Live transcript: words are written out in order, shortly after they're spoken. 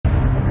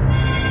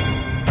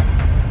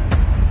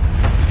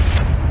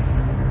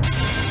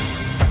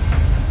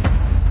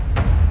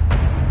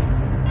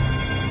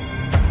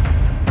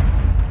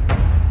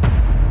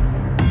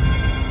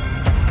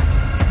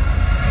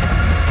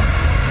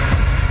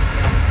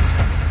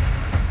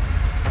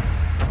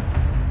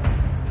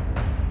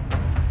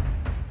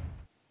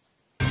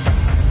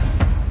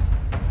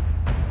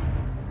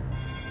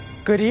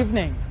Good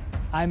evening.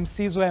 I'm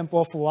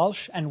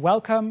Mpofu-Walsh and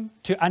welcome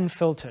to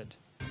Unfiltered.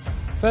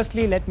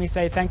 Firstly, let me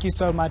say thank you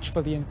so much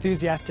for the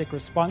enthusiastic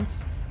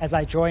response as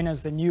I join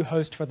as the new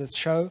host for this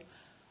show.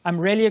 I'm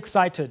really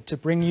excited to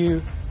bring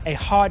you a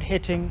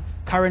hard-hitting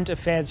current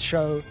affairs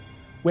show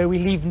where we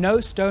leave no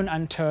stone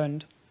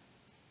unturned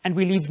and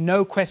we leave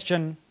no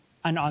question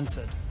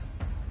unanswered.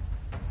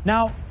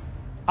 Now,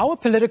 our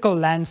political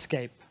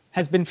landscape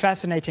has been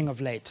fascinating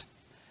of late.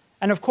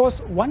 And of course,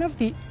 one of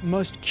the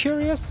most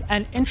curious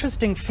and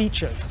interesting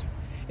features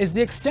is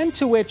the extent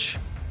to which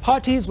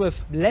parties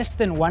with less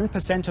than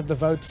 1% of the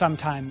vote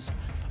sometimes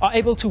are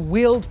able to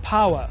wield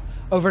power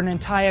over an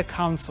entire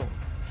council,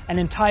 an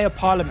entire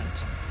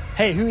parliament.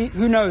 Hey,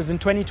 who knows, in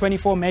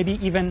 2024, maybe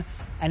even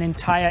an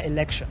entire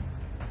election.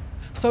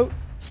 So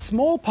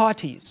small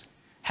parties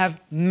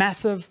have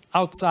massive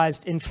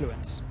outsized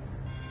influence.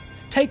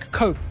 Take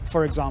COPE,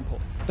 for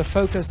example, the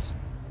focus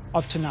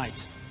of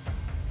tonight.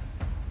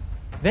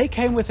 They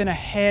came within a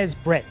hair's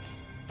breadth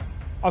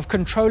of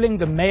controlling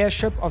the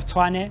mayorship of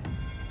Tshwane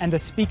and the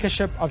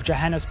speakership of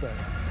Johannesburg,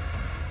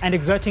 and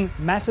exerting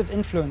massive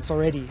influence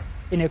already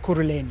in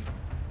Ekhuruleni.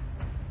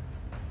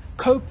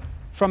 COPE,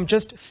 from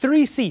just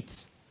 3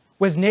 seats,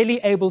 was nearly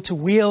able to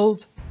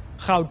wield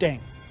Gauteng.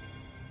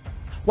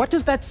 What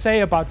does that say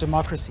about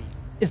democracy?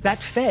 Is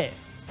that fair?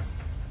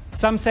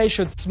 Some say,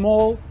 should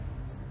small,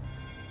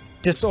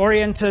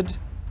 disoriented,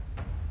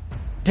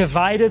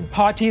 divided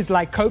parties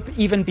like COPE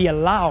even be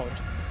allowed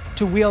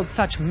to wield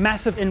such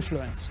massive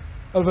influence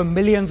over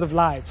millions of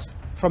lives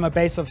from a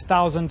base of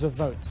thousands of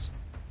votes?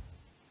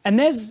 And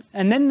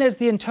then there's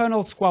the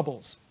internal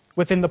squabbles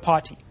within the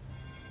party.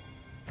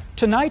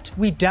 Tonight,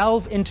 we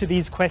delve into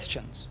these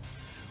questions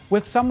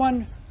with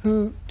someone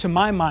who, to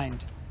my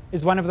mind,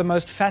 is one of the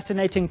most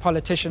fascinating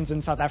politicians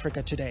in South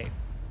Africa today.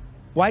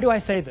 Why do I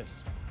say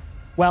this?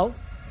 Well,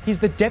 he's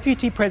the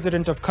deputy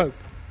president of COPE,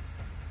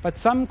 but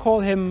some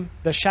call him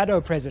the shadow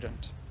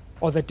president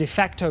or the de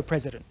facto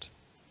president.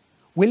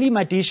 Willie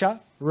Madisha,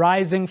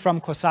 rising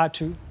from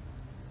COSATU,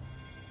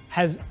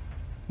 has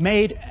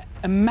made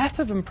a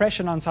massive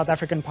impression on South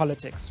African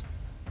politics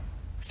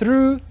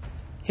through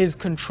his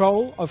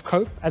control of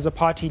COPE as a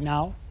party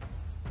now,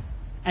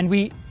 and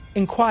we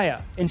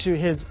inquire into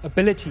his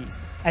ability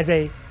as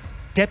a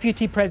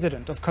deputy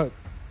president of COPE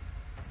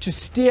to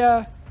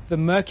steer the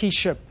murky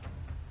ship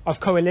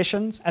of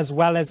coalitions as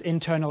well as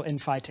internal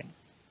infighting.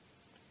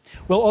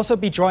 We'll also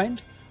be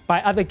joined by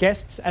other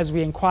guests as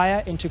we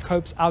inquire into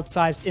COPE's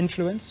outsized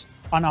influence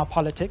on our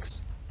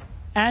politics,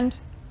 and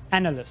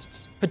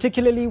analysts.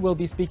 Particularly, we'll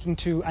be speaking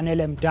to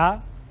Anele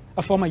Mda,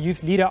 a former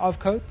youth leader of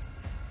COPE,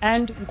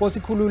 and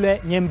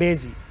Nkosikhulule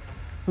Nyembezi,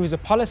 who is a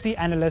policy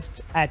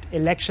analyst at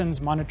Elections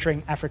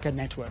Monitoring Africa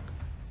Network.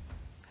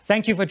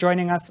 Thank you for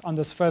joining us on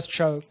this first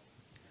show.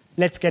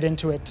 Let's get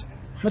into it.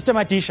 Mr.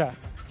 Madisha,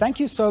 thank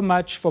you so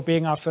much for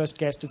being our first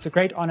guest. It's a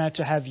great honor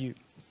to have you.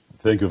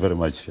 Thank you very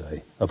much.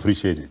 I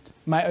appreciate it.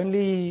 My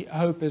only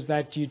hope is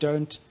that you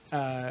don't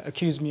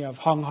accuse me of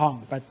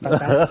hong, but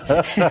that's...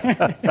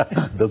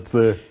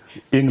 That's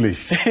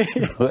English.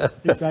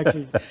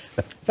 Exactly.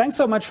 Thanks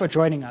so much for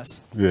joining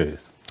us.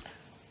 Yes.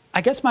 I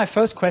guess my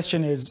first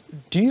question is,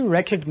 do you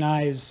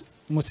recognize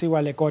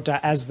Mosiwa Lekota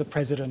as the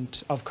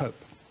president of COPE?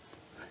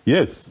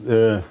 Yes,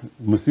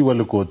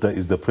 Mosiwa Lekota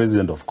is the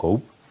president of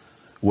COPE.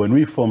 When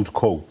we formed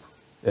COPE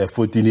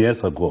 14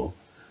 years ago,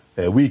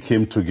 we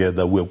came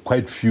together. We were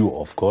quite few,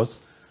 of course.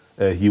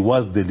 He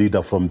was the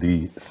leader from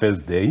the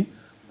first day.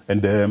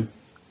 And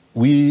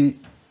we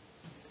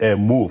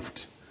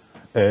moved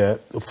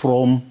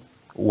from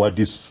what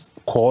is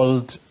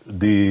called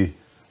the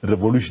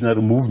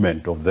revolutionary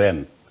movement of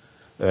then.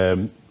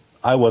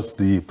 I was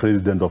the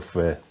president of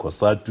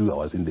COSATU. I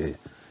was in the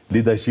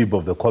leadership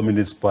of the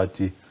Communist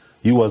Party.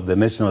 He was the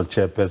national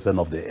chairperson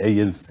of the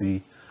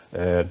ANC,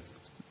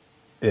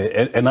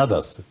 and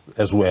others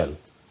as well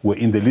were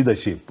in the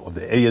leadership of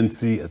the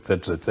ANC,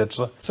 etc.,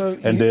 etc. So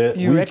and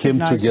we came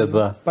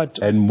together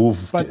and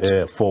moved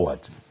forward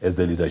as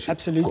the leadership.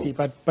 Absolutely,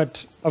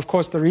 but of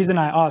course the reason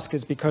I ask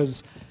is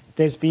because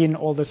there's been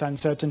all this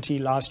uncertainty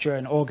last year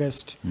in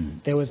August.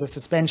 There was a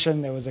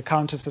suspension, there was a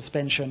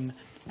counter-suspension,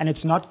 and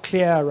it's not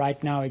clear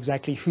right now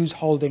exactly who's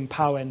holding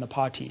power in the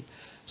party.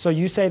 So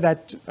you say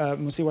that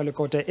Mosiwa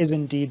Lekota is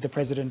indeed the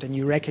president and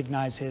you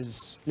recognize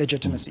his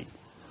legitimacy?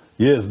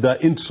 Yes, there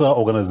are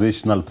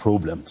intra-organizational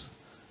problems,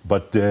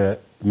 but Mr.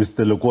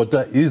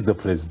 Lekota is the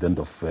president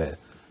of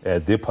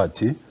the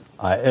party.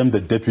 I am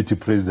the deputy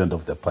president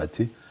of the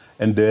party,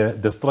 and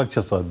the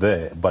structures are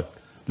there. But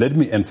let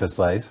me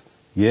emphasize,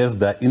 yes,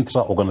 there are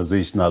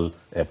intra-organizational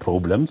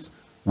problems,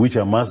 which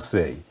I must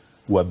say,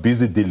 we're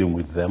busy dealing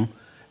with them.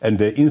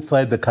 And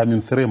inside the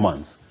coming 3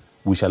 months,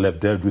 we shall have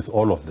dealt with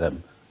all of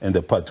them, and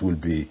the party will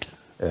be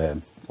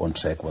on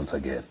track once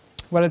again.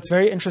 Well, it's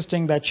very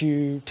interesting that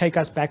you take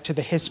us back to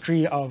the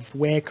history of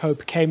where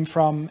COPE came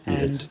from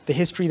and the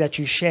history that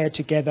you share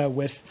together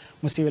with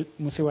Mosiwa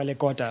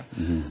Lekota.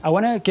 I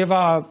want to give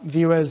our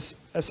viewers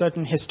a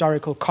certain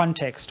historical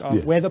context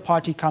of where the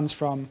party comes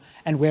from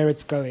and where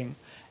it's going.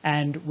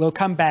 And we'll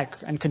come back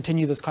and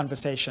continue this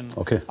conversation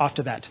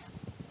after that.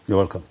 You're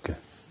welcome. Okay.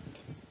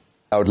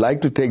 I would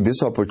like to take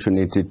this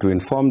opportunity to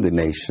inform the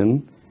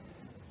nation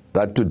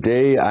that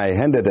today I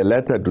handed a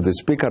letter to the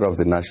Speaker of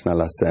the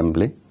National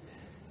Assembly,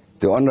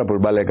 the Honorable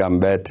Baleka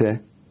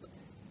Mbete,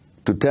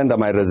 to tender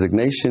my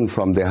resignation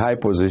from the high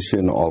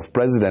position of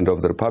President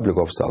of the Republic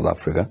of South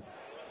Africa.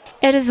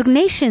 A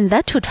resignation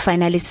that would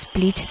finally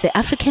split the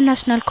African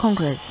National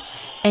Congress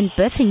and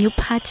birth a new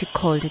party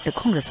called the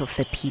Congress of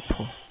the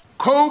People.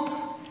 COPE,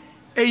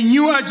 a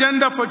new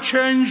agenda for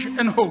change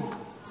and hope.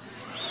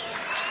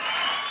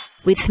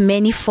 With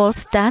many false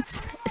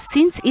starts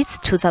since its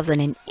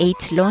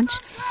 2008 launch,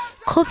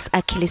 COPE's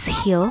Achilles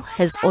heel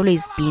has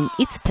always been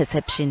its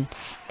perception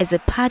as a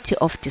party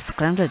of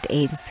disgruntled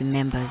ANC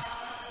members.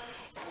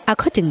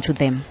 According to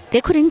them,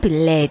 they couldn't be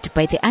led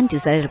by the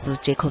undesirable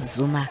Jacob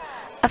Zuma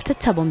after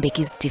Thabo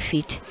Mbeki's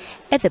defeat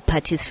at the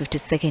party's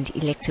 52nd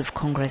elective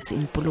congress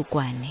in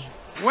Polokwane.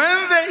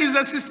 When there is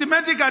a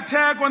systematic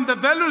attack on the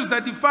values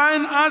that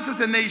define us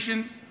as a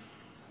nation,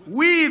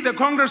 we, the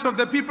Congress of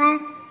the People,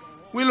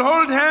 will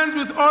hold hands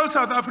with all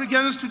South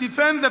Africans to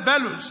defend the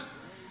values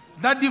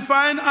that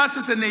define us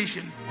as a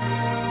nation.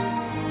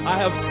 I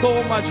have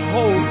so much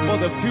hope for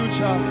the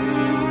future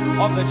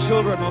of the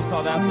children of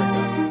South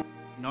Africa.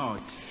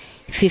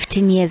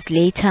 15 years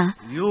later,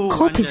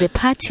 COPE is a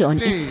party on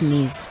its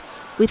knees,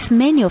 with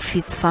many of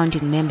its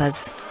founding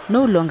members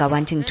no longer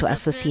wanting to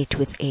associate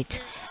with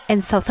it,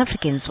 and South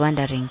Africans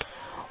wondering,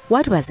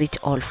 what was it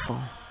all for?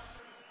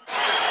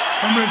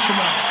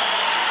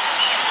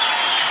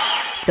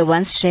 The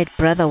once shared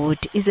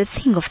brotherhood is a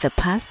thing of the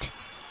past.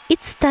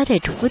 It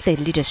started with the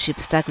leadership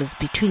struggles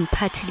between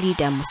party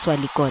leader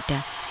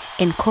Mpofu-Walsh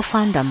and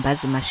co-founder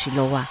Mbazi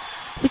Mashilowa,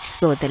 which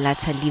saw the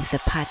latter leave the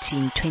party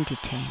in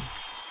 2010.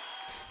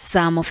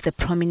 Some of the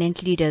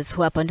prominent leaders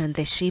who abandoned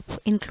the ship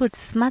include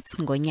Smuts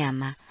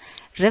Ngonyama,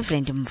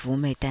 Reverend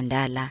Mvume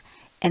Tandala,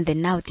 and the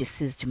now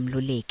deceased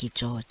Mluleki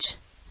George.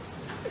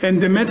 And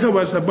the matter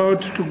was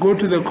about to go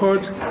to the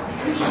court.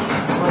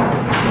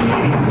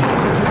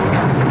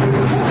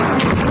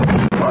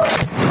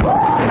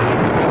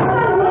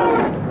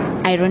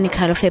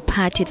 Ironical of a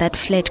party that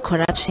fled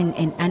corruption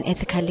and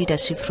unethical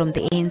leadership from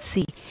the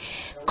ANC,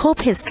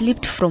 COPE has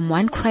slipped from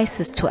one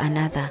crisis to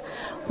another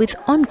with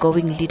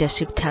ongoing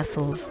leadership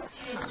tussles,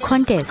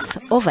 contests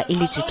over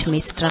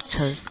illegitimate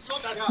structures,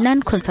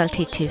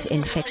 non-consultative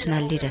and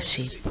factional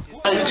leadership.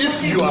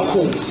 If you are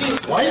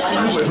COPE, why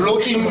are you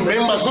blocking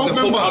members of the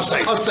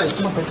COPE outside?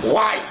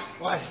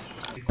 Why?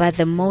 But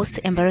the most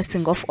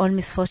embarrassing of all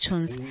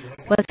misfortunes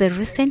was the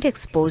recent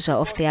exposure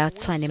of the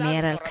Tshwane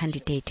mayoral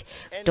candidate,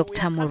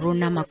 Dr.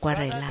 Moruna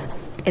Makwarela,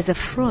 as a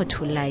fraud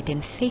who lied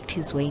and faked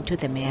his way into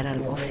the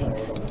mayoral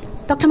office.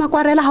 Dr.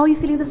 Makwarela, how are you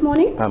feeling this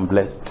morning? I'm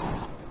blessed.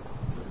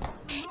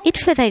 It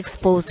further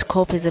exposed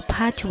COPE as a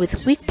party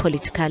with weak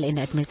political and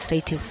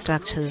administrative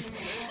structures,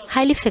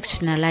 highly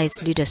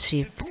factionalized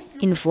leadership,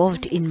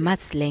 involved in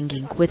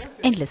mudslinging with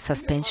endless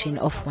suspension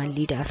of one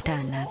leader after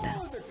another.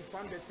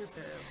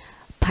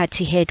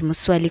 Party head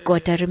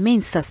Mpofu-Walsh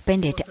remains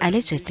suspended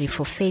allegedly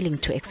for failing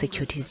to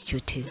execute his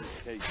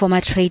duties. Former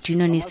trade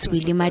unionist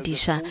Willie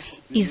Madisha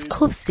is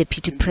COPE's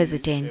deputy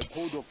president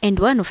and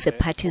one of the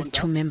party's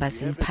 2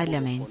 members in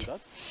parliament.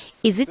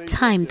 Is it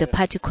time the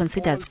party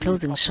considers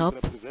closing shop?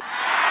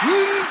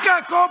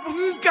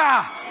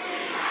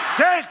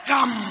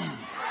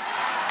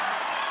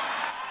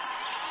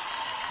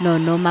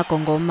 No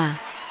Magongoma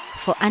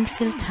for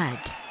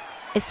Unfiltered,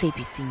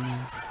 SABC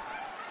News.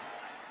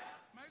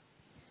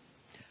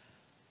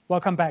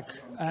 Welcome back,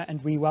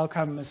 and we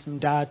welcome Ms.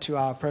 Mda to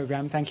our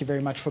program. Thank you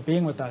very much for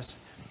being with us.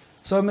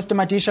 So, Mr.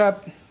 Madisha,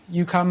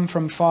 you come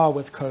from far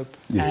with COPE,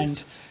 yes.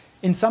 And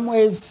in some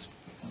ways,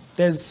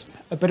 there's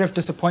a bit of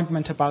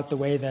disappointment about the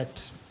way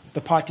that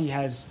the party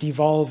has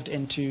devolved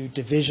into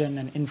division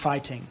and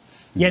infighting.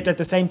 Yet at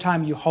the same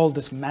time, you hold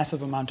this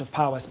massive amount of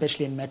power,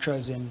 especially in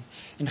metros in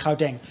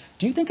Gauteng.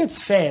 Do you think it's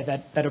fair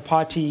that a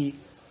party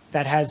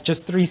that has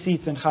just 3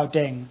 seats in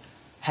Gauteng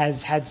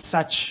has had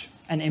such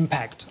an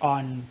impact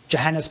on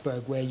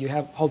Johannesburg, where you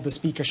hold the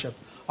speakership,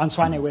 on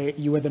Tshwane, where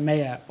you were the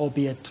mayor,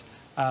 albeit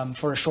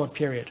for a short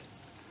period?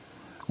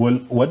 Well,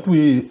 what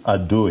we are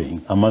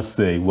doing, I must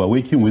say, we're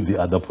working with the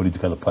other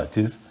political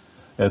parties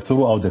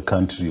throughout the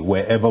country,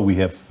 wherever we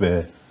have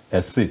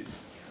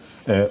seats.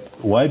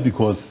 Why?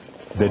 Because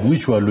that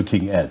which we are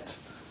looking at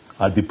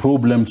are the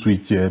problems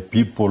which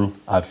people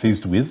are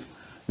faced with,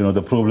 you know,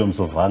 the problems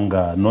of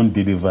hunger,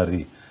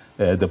 non-delivery,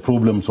 the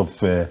problems of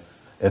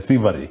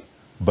thievery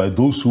by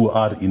those who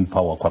are in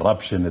power,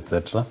 corruption,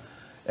 etc.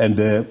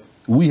 And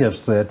we have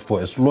said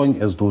for as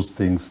long as those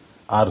things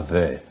are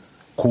there,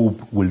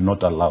 COPE will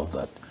not allow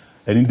that.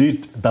 And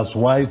indeed, that's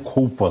why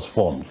COPE was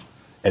formed.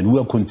 And we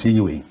are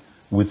continuing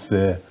with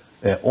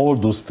all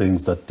those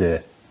things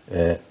that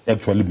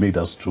actually made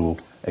us to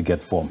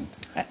get formed.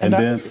 And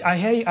I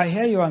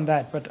hear you on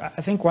that, but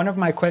I think one of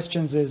my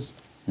questions is,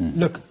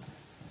 look,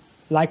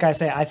 like I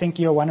say, I think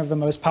you're one of the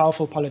most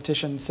powerful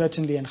politicians,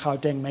 certainly in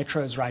Gauteng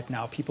metros right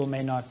now. People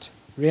may not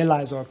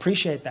realize or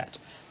appreciate that.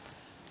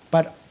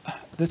 But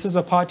this is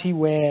a party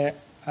where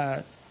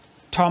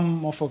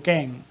Tom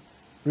Mofokeng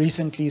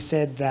recently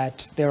said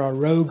that there are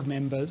rogue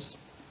members,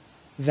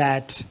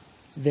 that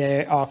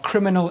there are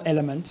criminal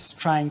elements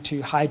trying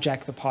to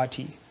hijack the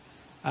party.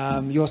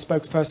 Your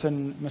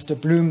spokesperson, Mr.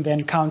 Bloom,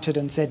 then countered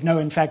and said, no,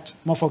 in fact,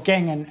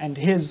 Mofokeng and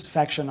his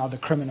faction are the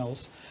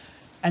criminals.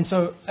 And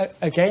so,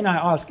 again, I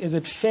ask, is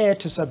it fair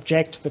to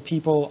subject the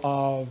people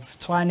of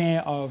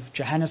Tshwane, of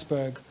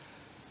Johannesburg,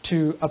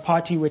 to a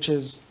party which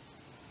is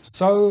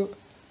so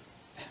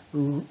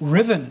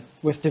riven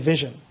with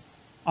division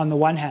on the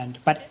one hand,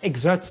 but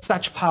exerts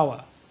such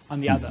power on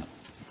the other?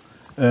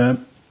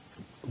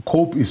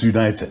 COPE is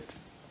united,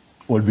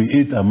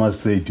 albeit, I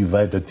must say,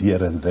 divided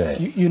here and there.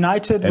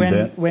 United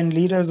when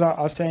leaders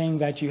are saying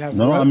that you have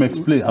I'm going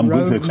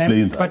to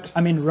explain that. But,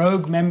 I mean,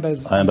 rogue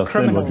members, I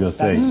understand what you're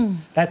saying.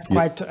 That's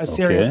quite a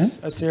serious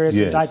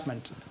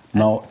indictment.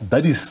 Now,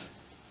 that is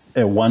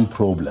one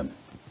problem.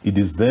 It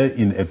is there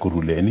in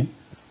Ekhuruleni.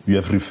 You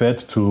have referred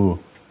to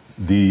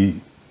the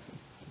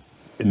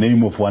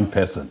name of one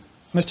person.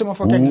 Mr.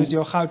 Mofokeng, who's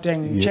your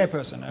Gauteng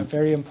chairperson, a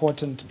very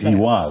important player.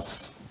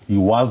 He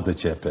was the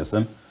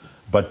chairperson,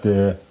 but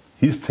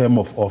his term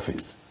of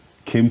office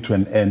came to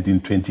an end in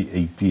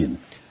 2018.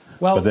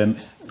 Well, but then,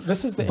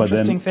 this is the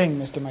interesting thing,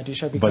 Mr.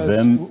 Madisha, because but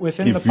then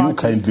within the if party... you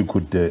kindly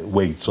could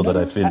wait so that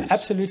I finish.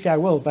 Absolutely, I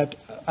will. But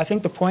I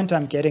think the point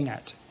I'm getting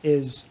at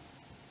is,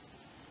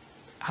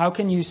 how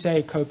can you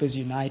say COPE is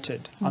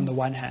united on the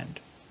one hand,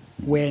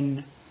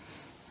 when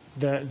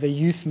the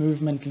youth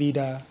movement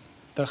leader,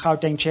 the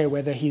Gauteng chair,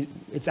 whether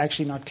it's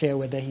actually not clear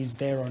whether he's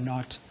there or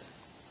not,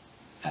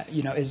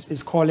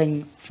 is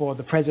calling for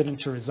the president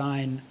to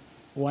resign.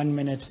 1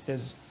 minute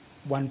there's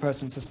one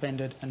person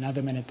suspended,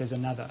 another minute there's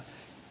another.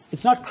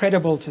 It's not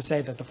credible to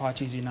say that the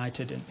party is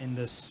united in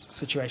this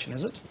situation,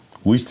 is it?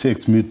 Which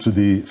takes me to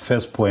the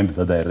first point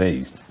that I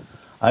raised.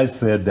 I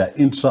said there are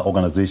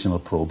intra-organizational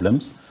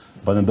problems,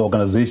 but then the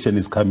organization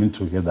is coming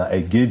together.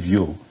 I gave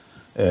you,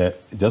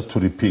 just to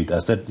repeat, I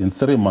said in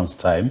 3 months'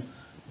 time,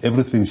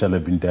 everything shall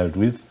have been dealt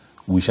with.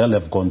 We shall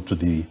have gone to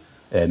the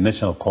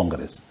National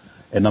Congress.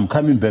 And I'm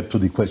coming back to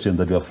the question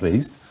that you have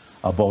raised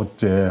about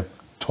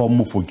Tom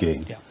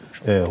Mofokeng,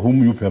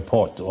 whom you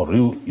purport, or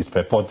who is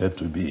purported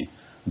to be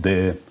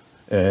the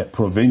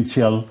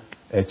provincial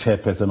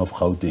chairperson of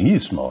Gauteng. He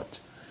is not.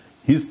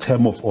 His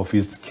term of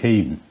office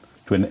came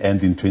to an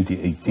end in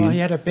 2018. Well, he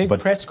had a big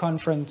press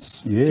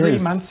conference 3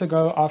 months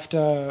ago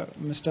after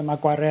Mr.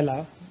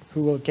 Makwarela,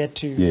 who will get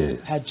to,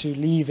 had to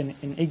leave in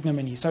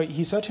ignominy. So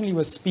he certainly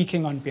was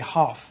speaking on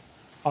behalf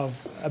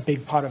of a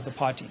big part of the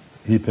party.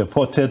 He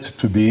purported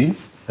to be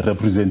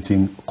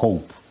representing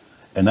COPE.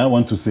 And I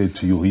want to say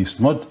to you, he's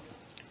not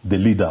the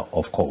leader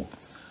of COPE.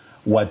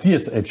 What he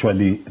has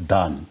actually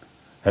done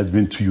has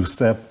been to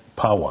usurp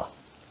power.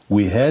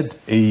 We had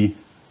a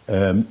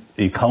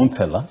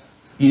councillor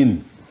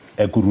in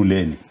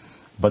Ekhuruleni,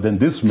 but then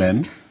this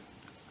man,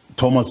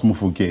 Thomas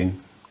Mofokeng,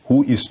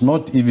 who is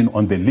not even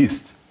on the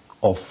list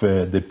of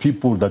the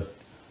people that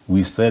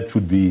we said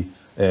should be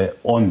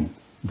on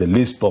the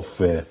list of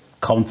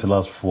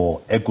councillors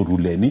for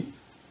Ekhuruleni,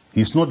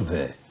 he's not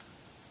there.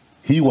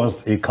 He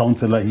was a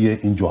councillor here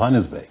in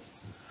Johannesburg,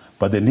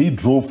 but then he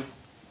drove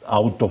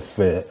out of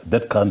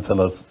that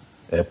councillor's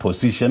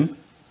position,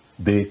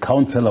 the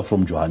councillor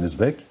from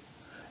Johannesburg,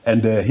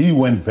 and he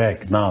went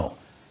back now.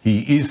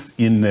 He is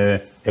in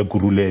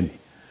Ekhuruleni.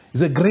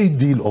 It's a great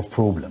deal of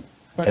problem,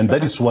 and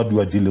that is what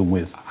we are dealing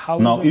with.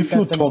 Now, if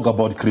you talk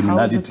about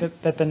criminality... How is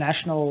it that the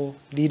national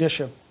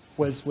leadership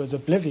was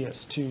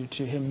oblivious to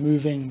him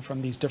moving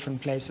from these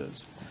different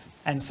places,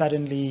 and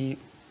suddenly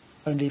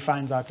only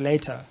finds out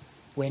later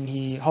when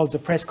he holds a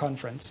press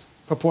conference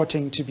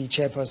purporting to be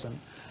chairperson?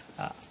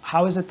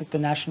 How is it that the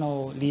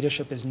national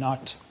leadership is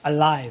not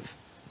alive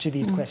to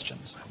these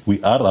questions?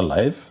 We are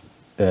alive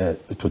to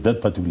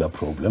that particular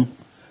problem.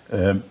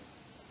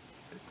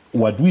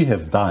 What we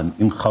have done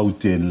in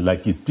Gauteng,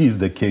 like it is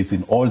the case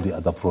in all the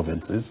other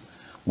provinces,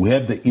 we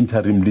have the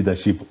interim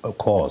leadership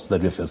course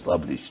that we've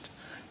established.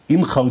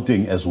 In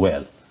Gauteng as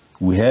well,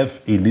 we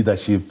have a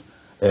leadership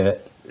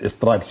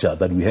structure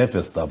that we have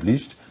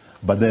established,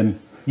 but then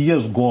he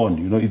has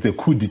gone, it's a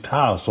coup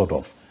d'etat sort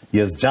of. He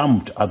has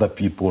jumped other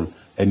people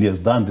and he has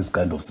done this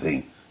kind of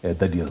thing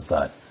that he has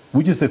done,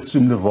 which is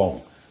extremely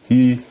wrong.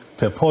 He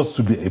purports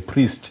to be a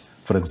priest,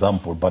 for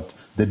example, but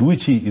that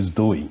which he is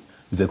doing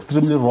is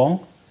extremely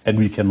wrong, and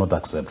we cannot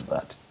accept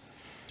that.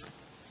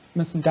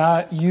 Ms.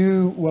 Mda,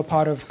 you were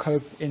part of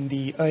COPE in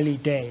the early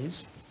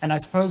days, and I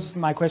suppose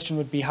my question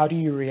would be, how do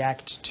you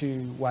react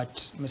to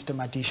what Mr.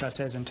 Madisha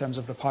says in terms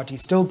of the party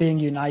still being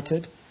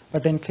united,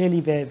 but then clearly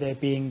there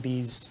being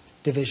these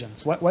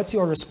divisions? What's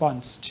your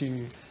response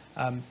to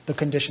the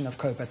condition of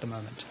COPE at the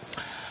moment?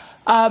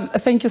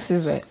 Thank you,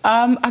 Sizwe.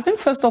 I think,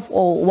 first of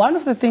all, one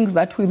of the things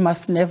that we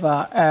must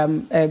never,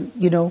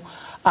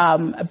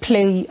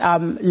 play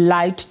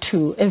light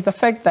to is the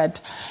fact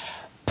that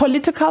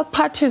political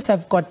parties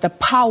have got the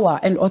power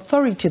and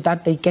authority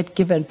that they get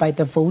given by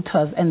the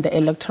voters and the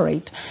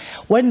electorate.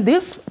 When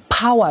this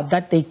power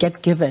that they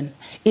get given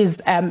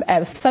is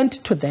sent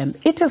to them,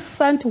 it is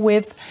sent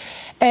with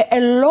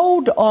a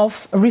load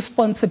of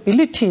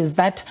responsibilities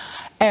that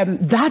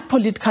that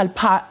political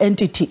power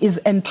entity is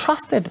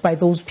entrusted by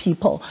those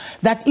people,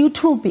 that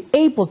it will be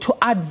able to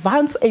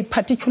advance a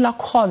particular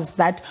cause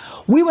that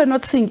we were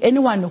not seeing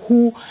anyone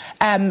who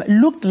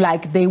looked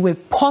like they were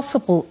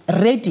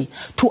ready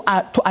to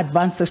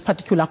advance this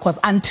particular cause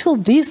until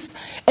this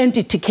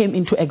entity came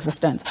into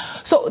existence.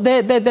 So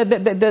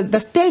the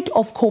state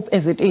of COPE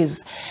as it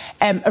is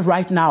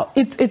right now,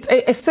 it's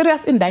a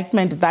serious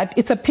indictment that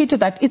it's a pity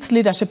that its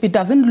leadership, it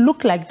doesn't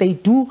look like they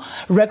do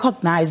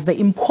recognize the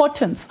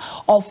importance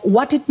of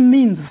what it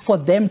means for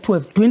them to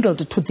have dwindled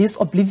to this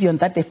oblivion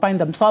that they find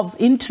themselves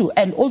into.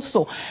 And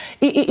also,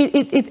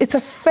 it's a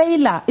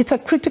failure, it's a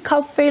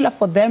critical failure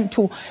for them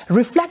to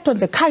reflect on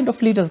the kind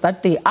of leaders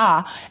that they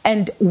are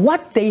and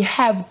what they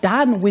have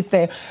done with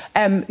the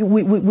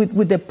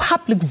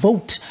public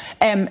vote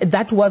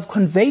that was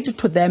conveyed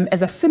to them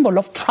as a symbol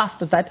of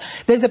trust that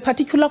there's a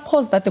particular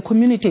cause that the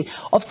community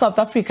of South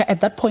Africa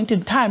at that point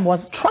in time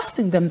was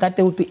trusting them, that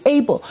they would be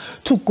able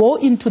to go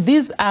into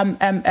these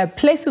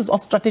places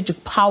of strategic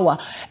power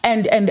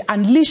and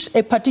unleash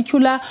a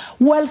particular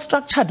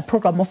well-structured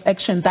program of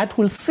action that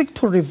will seek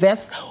to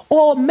reverse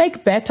or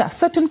make better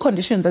certain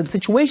conditions and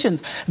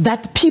situations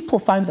that people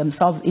find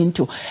themselves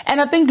into.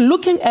 And I think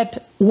looking at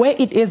where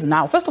it is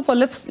now, first of all,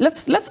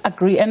 let's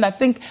agree. And I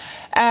think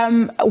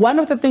one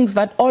of the things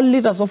that all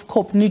leaders of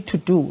COPE need to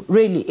do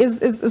really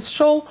is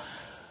show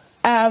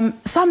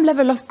some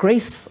level of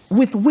grace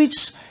with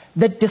which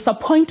the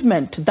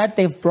disappointment that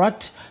they've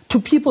brought to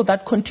people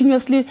that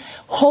continuously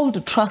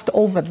hold trust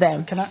over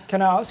them.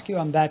 Can I ask you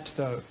on that,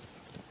 though?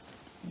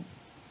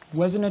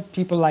 Wasn't it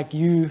people like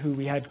you who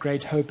we had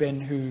great hope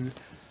in,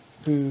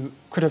 who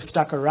could have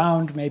stuck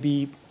around,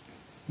 maybe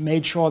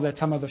made sure that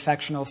some of the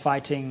factional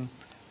fighting,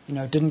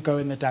 didn't go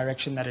in the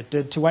direction that it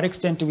did? To what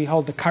extent do we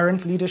hold the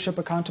current leadership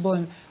accountable,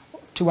 and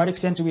to what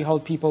extent do we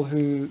hold people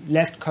who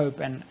left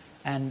COPE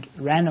and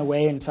ran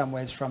away in some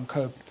ways from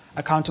COPE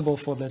accountable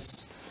for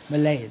this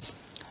malaise?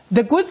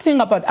 The good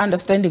thing about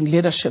understanding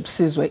leadership,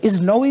 Sizwe, is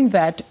knowing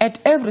that at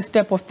every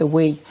step of the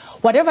way,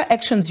 whatever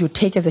actions you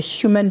take as a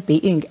human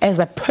being, as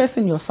a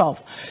person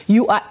yourself,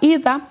 you are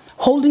either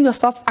holding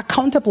yourself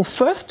accountable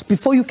first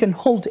before you can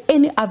hold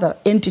any other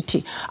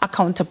entity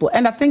accountable.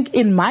 And I think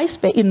in my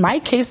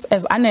case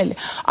as Anele,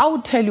 I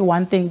would tell you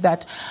one thing,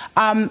 that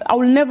I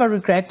will never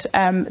regret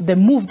the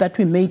move that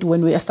we made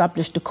when we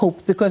established the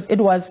COPE, because it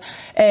was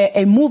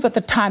a move at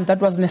the time that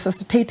was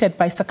necessitated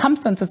by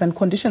circumstances and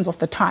conditions of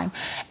the time.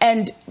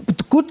 And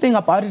the good thing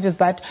about it is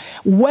that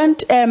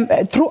went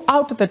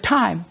throughout the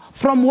time,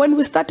 from when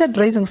we started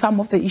raising some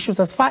of the issues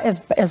as far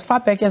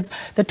back as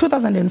the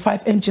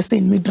 2005 NGC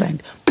in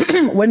Midrand,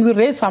 when we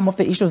raised some of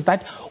the issues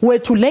that were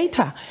to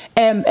later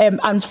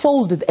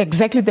unfold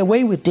exactly the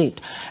way we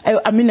did.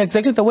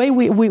 Exactly the way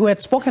we were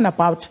spoken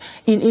about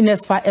in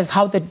as far as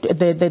how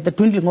the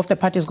dwindling of the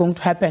party is going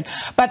to happen.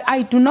 But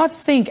I do not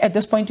think at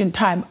this point in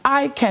time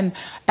I can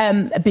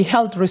be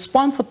held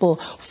responsible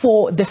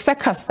for the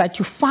circus that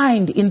you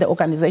find in the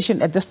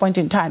organization at this point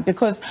in time,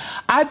 because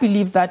I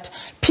believe that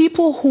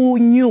people who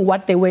knew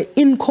what they were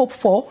in COPE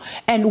for,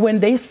 and when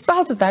they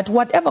felt that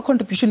whatever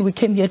contribution we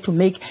came here to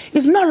make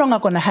is no longer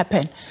going to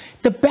happen,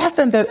 the best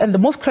and the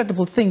most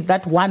credible thing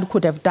that one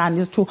could have done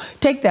is to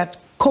take that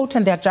coat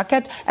and their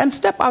jacket and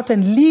step out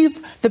and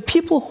leave the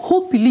people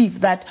who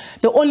believe that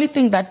the only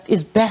thing that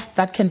is best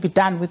that can be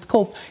done with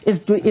COPE is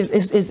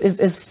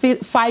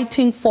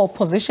fighting for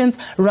positions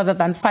rather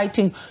than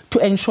fighting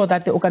to ensure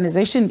that the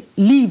organization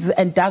lives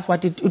and does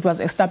what it was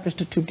established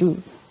to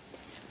do.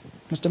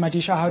 Mr.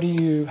 Madisha,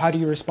 how do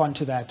you respond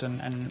to that,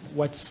 and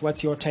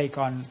what's your take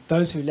on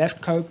those who left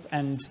COPE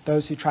and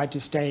those who tried to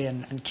stay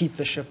and keep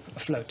the ship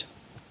afloat?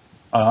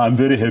 I'm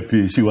very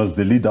happy she was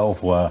the leader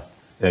of our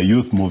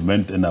youth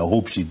movement, and I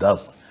hope she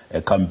does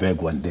come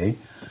back one day.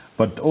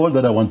 But all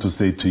that I want to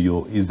say to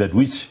you is that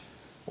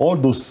all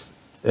those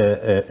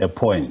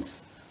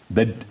points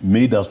that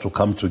made us to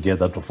come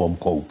together to form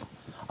COPE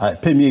are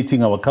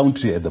permeating our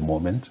country at the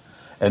moment,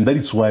 and that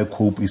is why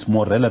COPE is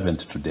more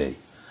relevant today.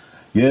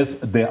 Yes,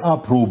 there are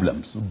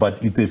problems,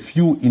 but it's a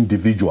few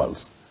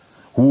individuals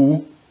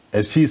who,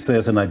 as she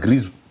says, and I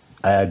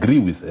agree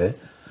with her,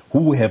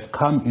 who have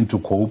come into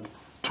COPE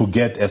to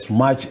get as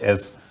much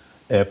as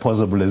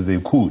possible as they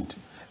could.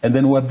 And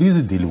then we're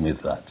busy dealing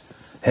with that.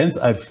 Hence,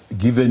 I've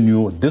given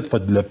you this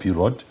particular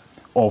period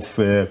of,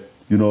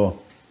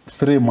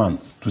 3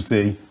 months to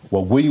say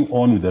we're going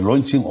on with the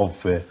launching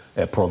of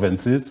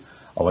provinces,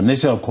 our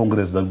National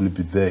Congress that will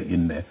be there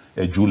in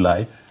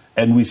July,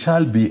 and we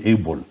shall be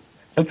able.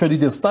 Actually,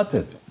 they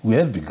started. We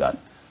have begun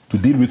to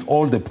deal with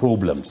all the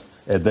problems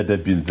that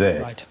have been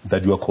there, right,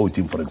 that you are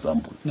quoting, for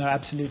example. No,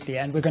 absolutely.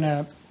 And we're going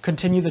to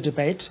continue the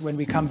debate when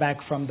we come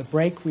back from the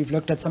break. We've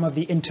looked at some of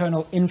the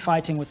internal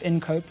infighting within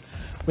COPE.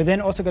 We're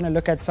then also going to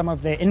look at some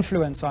of their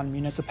influence on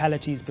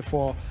municipalities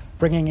before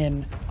bringing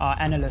in our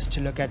analyst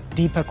to look at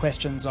deeper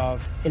questions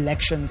of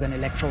elections and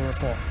electoral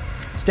reform.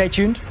 Stay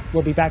tuned.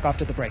 We'll be back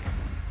after the break.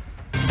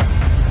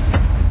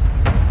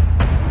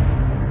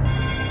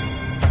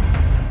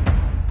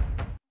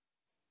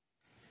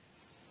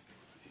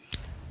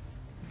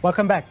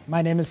 Welcome back.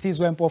 My name is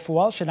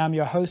Mpofu-Walsh, and I'm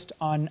your host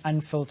on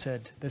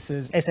Unfiltered. This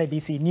is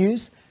SABC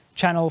News,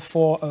 Channel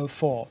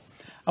 404.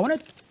 I want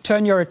to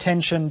turn your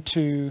attention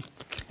to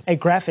a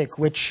graphic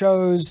which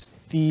shows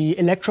the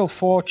electoral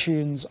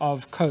fortunes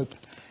of COPE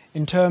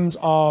in terms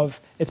of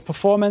its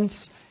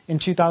performance in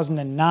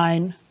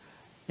 2009,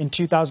 in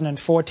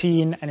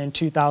 2014, and in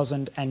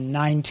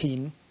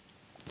 2019.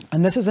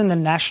 And this is in the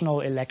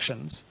national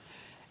elections.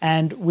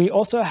 And we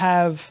also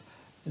have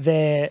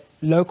their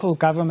local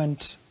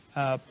government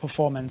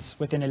performance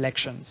within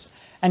elections.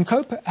 And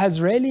COPE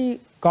has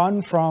really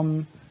gone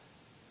from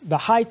the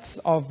heights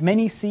of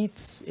many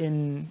seats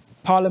in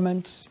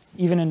parliament,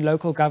 even in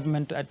local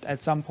government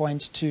at some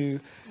point, to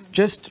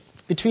just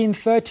between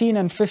 13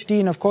 and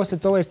 15. Of course,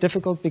 it's always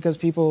difficult because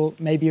people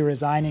may be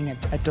resigning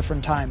at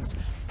different times.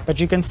 But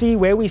you can see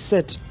where we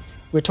sit.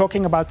 We're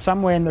talking about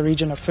somewhere in the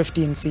region of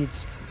 15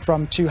 seats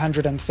from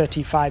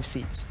 235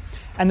 seats.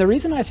 And the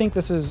reason I think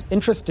this is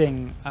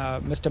interesting,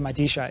 Mr.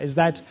 Madisha, is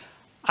that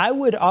I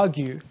would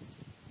argue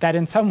that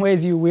in some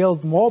ways you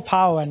wield more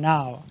power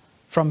now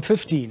from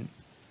 15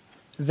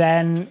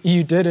 than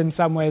you did in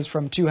some ways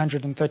from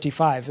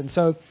 235. And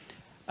so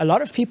a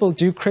lot of people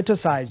do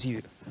criticize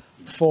you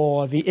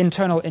for the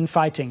internal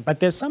infighting,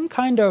 but there's some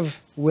kind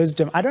of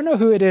wisdom. I don't know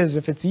who it is,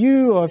 if it's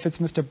you or if it's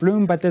Mr.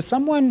 Bloom, but there's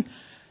someone,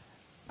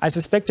 I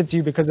suspect it's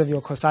you because of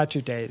your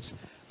COSATU days,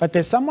 but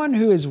there's someone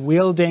who is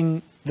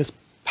wielding this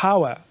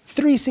power,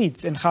 3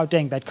 seats in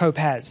Gauteng that COPE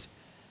has,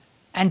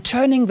 and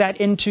turning that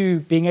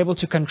into being able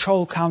to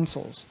control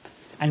councils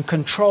and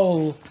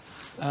control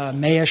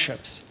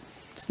mayorships.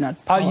 It's not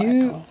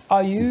power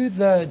Are you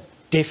the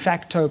de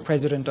facto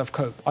president of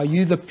COPE? Are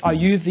you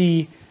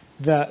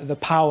the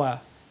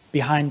power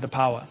behind the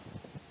power?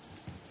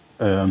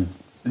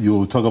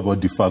 You talk about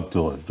de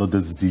facto, not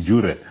as de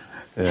jure.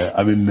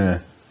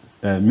 Mr.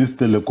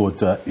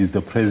 Lekota is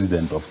the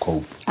president of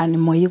COPE.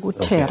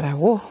 Okay.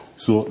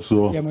 So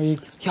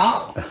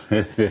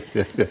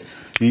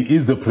he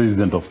is the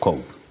president of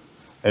COPE.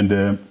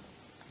 And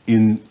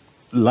in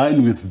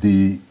line with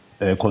the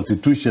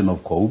constitution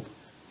of COPE,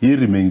 he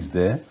remains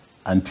there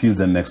until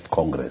the next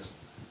Congress.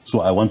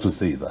 So I want to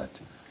say that.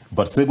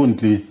 But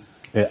secondly,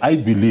 I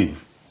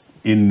believe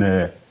in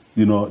the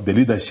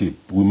leadership.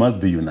 We must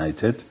be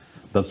united.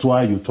 That's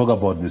why you talk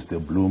about Mr.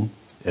 Bloom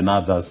and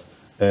others.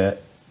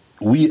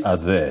 We are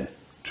there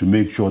to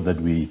make sure that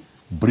we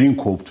bring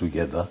COPE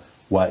together.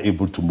 We are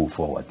able to move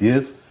forward.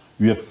 Yes,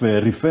 we have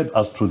referred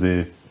us to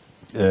the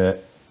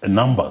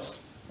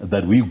numbers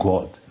that we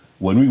got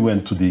when we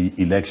went to the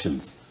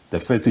elections, the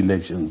first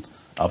elections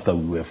after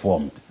we were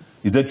formed.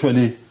 It's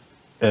actually,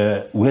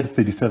 we had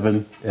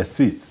 37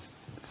 seats,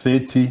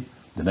 30,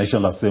 the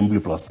National Assembly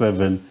plus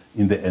 7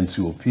 in the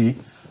NCOP,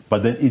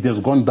 but then it has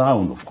gone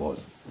down, of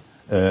course,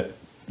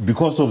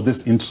 because of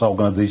these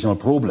intra-organizational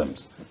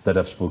problems that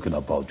I've spoken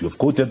about. You have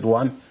quoted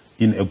one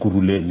in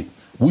Ekhuruleni,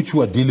 which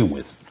we are dealing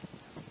with.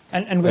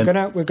 And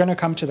we're gonna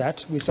come to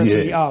that. We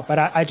certainly are. But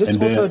I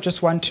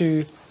just want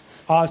to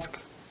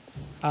ask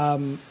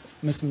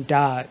Ms.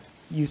 Mda.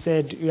 You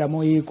said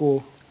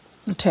Uyamoyiko.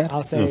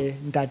 I'll say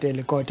Ndate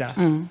Lekota.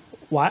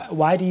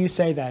 Why do you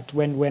say that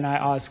when I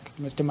ask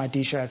Mr.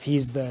 Madisha if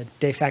he's the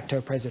de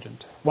facto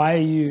president? Why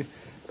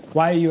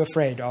are you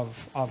afraid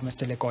of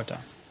Mr. Lekota?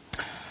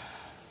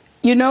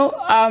 You know,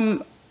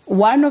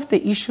 one of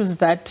the issues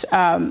that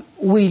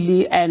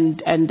Willie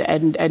and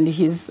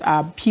his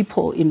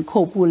people in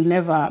COPE will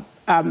never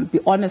be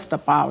honest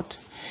about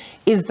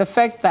is the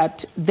fact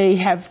that they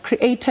have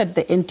created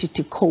the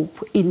entity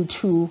COPE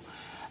into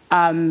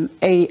an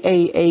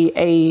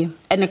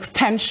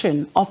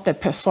extension of the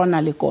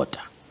persona Lekota.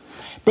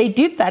 They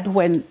did that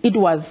when it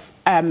was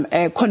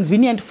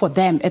convenient for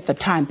them at the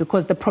time,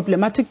 because the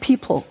problematic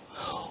people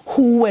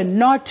who were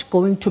not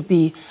going to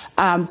be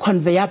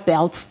conveyor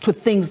belts to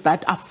things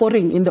that are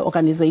foreign in the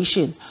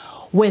organization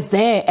were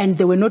there, and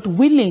they were not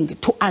willing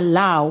to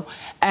allow,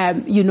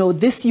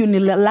 this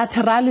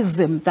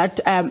unilateralism,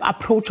 that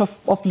approach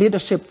of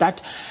leadership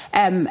that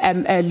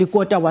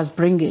Lekota was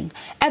bringing.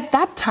 At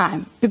that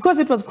time, because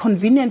it was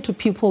convenient to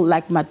people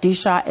like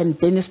Madisha and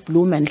Dennis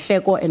Bloom and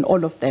Hleko and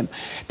all of them,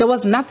 there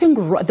was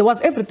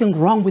everything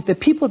wrong with the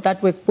people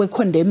that were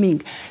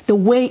condemning the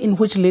way in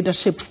which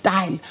leadership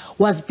style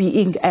was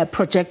being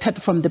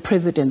projected from the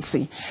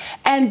presidency.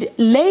 And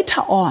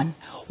later on,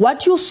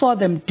 what you saw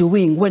them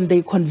doing when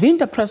they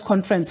convened a press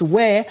conference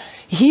where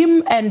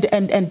him and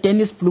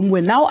Dennis Bloom were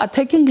now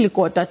attacking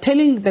Lekota,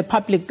 telling the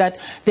public that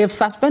they've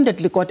suspended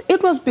Lekota,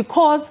 it was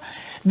because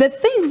the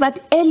things that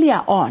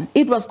earlier on,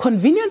 it was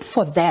convenient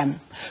for them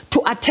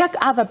to attack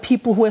other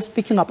people who were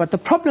speaking about the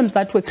problems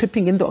that were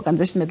creeping in the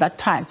organization at that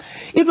time.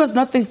 It was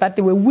not things that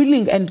they were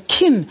willing and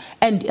keen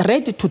and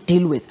ready to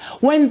deal with.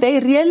 When they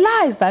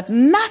realized that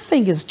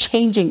nothing is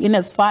changing in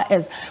as far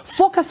as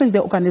focusing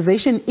the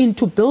organization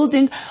into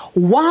building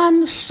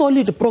one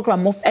solid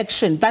program of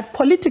action that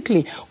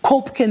politically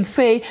COPE can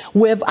say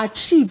we have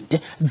achieved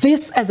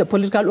this as a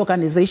political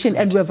organization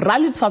and we have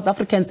rallied South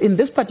Africans in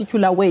this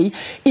particular way,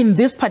 in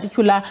this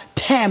particular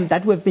term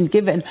that we've been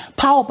given,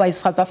 power by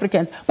South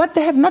Africans. But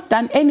They have not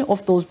done any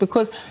of those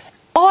because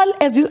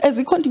as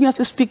he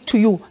continuously speaks to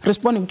you,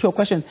 responding to your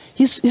question,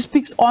 he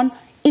speaks on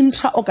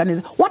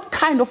intra-organization. What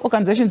kind of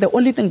organization? The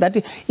only thing that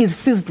is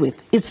seized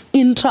with is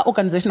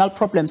intra-organizational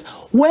problems.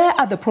 Where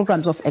are the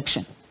programs of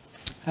action?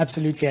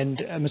 Absolutely, and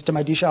Mr.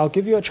 Madisha, I'll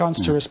give you a chance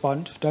to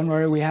respond. Don't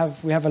worry, we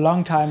have a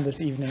long time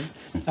this evening.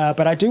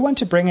 But I do want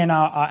to bring in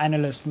our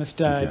analyst,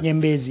 Mr.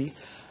 Nyembezi,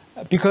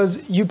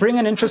 because you bring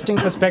an interesting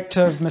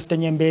perspective, Mr.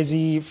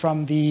 Nyembezi,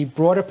 from the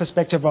broader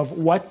perspective of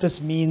what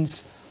this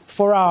means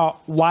for our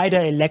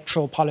wider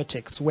electoral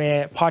politics,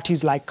 where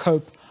parties like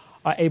COPE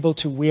are able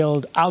to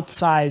wield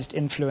outsized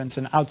influence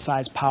and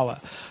outsized power.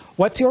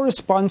 What's your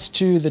response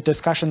to the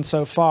discussion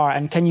so far?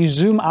 And can you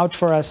zoom out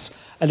for us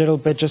a little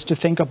bit just to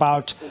think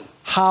about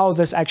how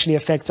this actually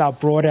affects our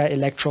broader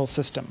electoral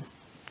system?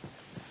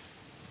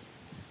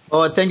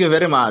 Oh, thank you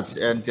very much.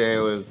 And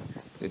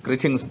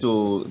greetings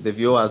to the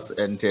viewers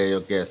and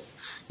your guests.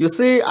 You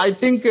see, I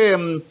think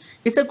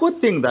it's a good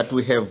thing that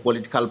we have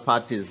political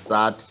parties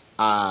that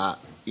are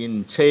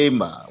in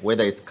chamber,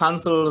 whether it's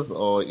councils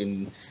or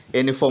in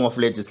any form of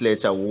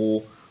legislature,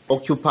 who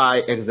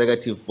occupy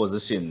executive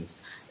positions.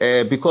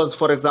 Because,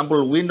 for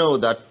example, we know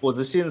that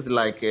positions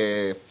like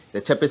the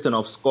chairperson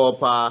of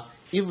SCOPA,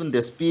 even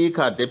the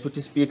speaker,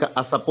 deputy speaker,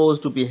 are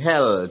supposed to be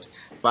held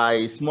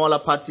by smaller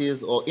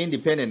parties or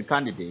independent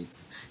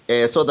candidates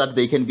so that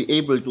they can be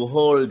able to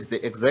hold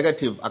the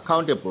executive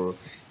accountable,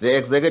 the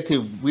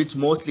executive which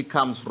mostly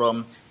comes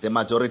from the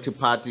majority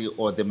party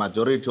or the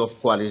majority of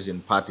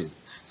coalition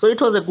parties. So it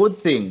was a good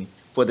thing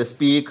for the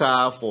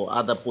speaker, for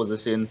other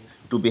positions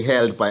to be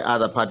held by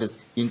other parties,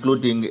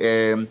 including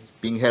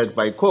being held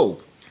by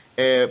COPE.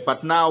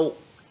 But now,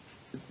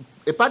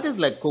 parties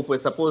like COPE were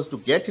supposed to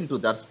get into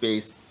that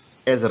space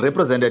as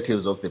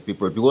representatives of the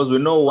people, because we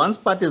know once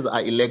parties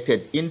are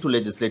elected into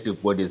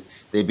legislative bodies,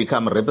 they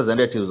become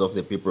representatives of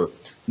the people,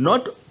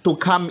 not to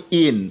come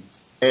in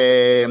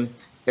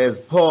as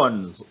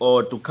pawns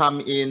or to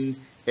come in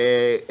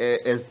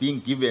as being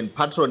given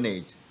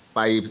patronage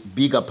by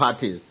bigger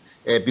parties,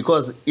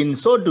 because in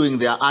so doing,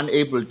 they are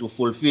unable to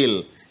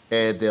fulfill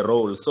the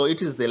role. So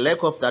it is the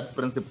lack of that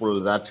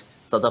principle that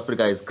South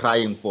Africa is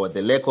crying for,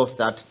 the lack of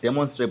that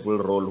demonstrable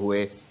role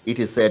where it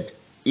is said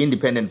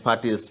independent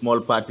parties, small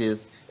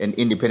parties, and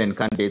independent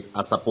candidates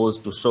are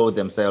supposed to show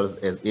themselves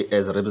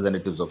as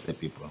representatives of the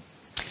people.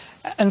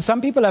 And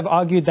some people have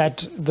argued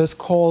that this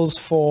calls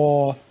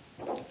for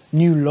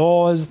new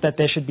laws, that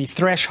there should be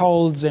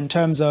thresholds in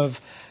terms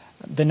of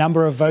the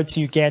number of votes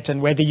you get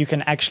and whether you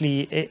can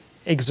actually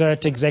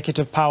exert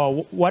executive power.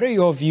 What are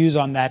your views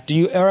on that? Do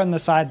you err on the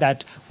side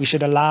that we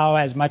should allow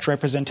as much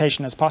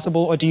representation as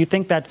possible, or do you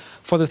think that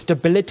for the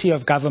stability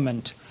of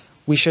government,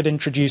 we should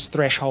introduce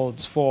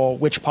thresholds for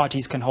which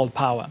parties can hold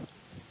power?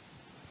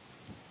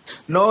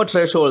 No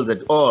thresholds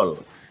at all.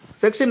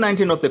 Section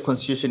 19 of the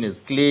Constitution is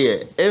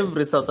clear.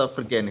 Every South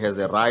African has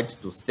a right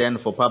to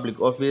stand for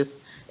public office,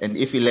 and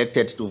if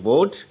elected to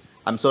vote,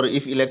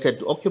 if elected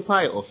to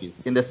occupy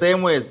office, in the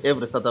same way as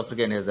every South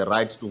African has a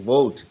right to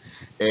vote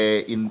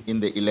in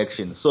the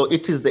election. So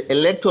it is the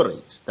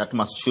electorate that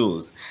must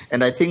choose.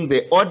 And I think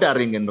the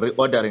ordering and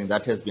reordering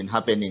that has been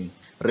happening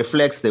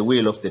reflects the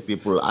will of the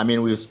people. I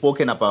mean, we've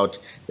spoken about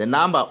the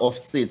number of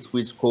seats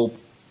which COPE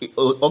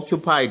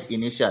occupied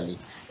initially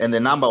and the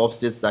number of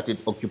seats that it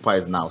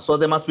occupies now. So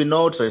there must be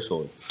no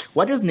threshold.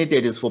 What is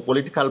needed is for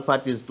political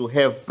parties to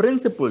have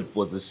principled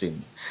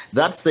positions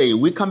that say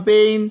we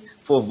campaign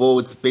for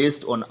votes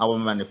based on our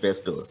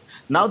manifestos.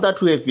 Now that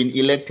we have been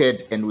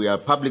elected and we are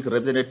public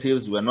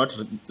representatives, we are not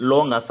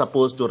longer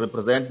supposed to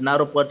represent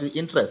narrow party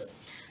interests.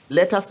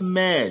 Let us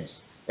merge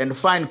and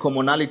find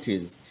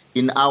commonalities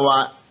in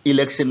our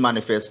election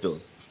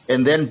manifestos.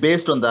 And then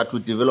based on that, we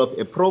develop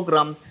a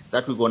program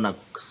that we're going to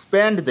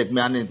spend the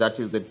money, that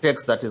is the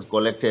tax that is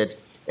collected,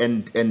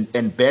 and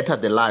better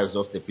the lives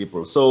of the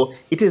people. So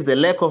it is the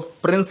lack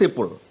of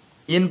principle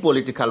in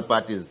political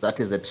parties that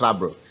is a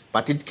trouble,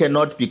 but it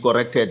cannot be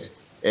corrected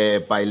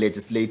by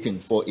legislating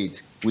for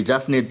it. We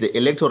just need the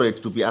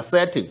electorate to be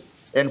assertive.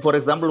 And for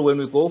example, when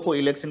we go for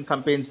election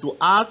campaigns, to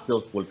ask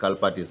those political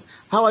parties,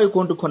 how are you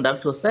going to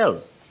conduct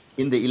yourselves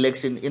in the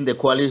election, in the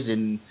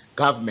coalition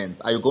governments?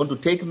 Are you going to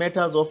take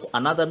matters of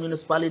another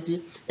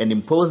municipality and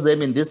impose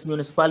them in this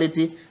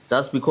municipality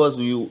just because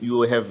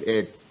you have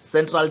a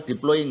central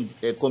deploying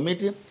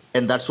committee?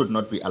 And that should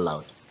not be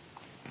allowed.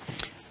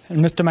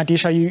 And Mr.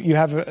 Madisha, you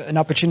have an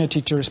opportunity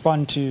to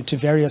respond to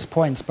various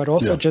points, but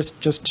also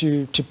just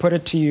to put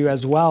it to you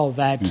as well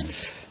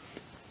that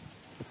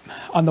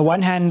on the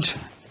one hand,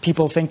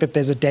 people think that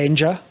there's a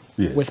danger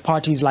with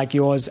parties like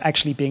yours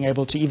actually being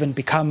able to even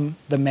become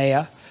the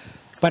mayor.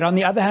 But on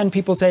the other hand,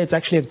 people say it's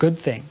actually a good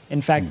thing.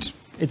 In fact,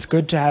 it's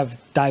good to have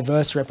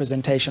diverse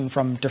representation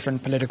from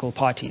different political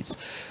parties.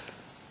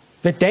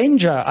 The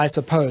danger, I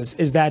suppose,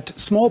 is that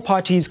small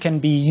parties can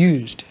be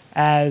used,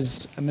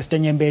 as Mr.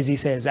 Nyembezi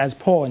says, as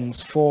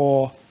pawns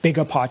for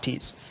bigger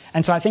parties.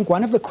 And so I think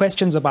one of the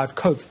questions about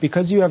COPE,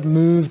 because you have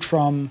moved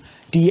from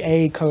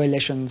DA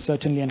coalitions,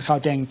 certainly in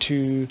Gauteng,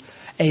 to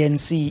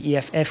ANC,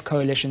 EFF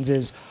coalitions,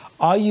 is,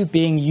 are you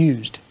being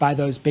used by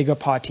those bigger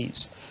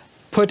parties?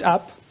 Put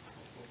up,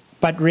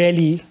 but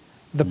really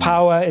the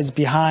power is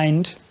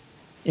behind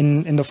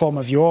in the form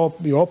of your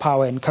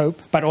power in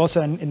COPE, but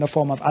also in the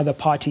form of other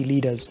party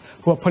leaders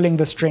who are pulling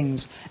the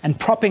strings and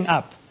propping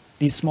up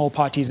these small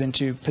parties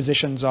into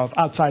positions of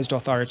outsized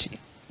authority.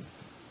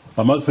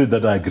 I must say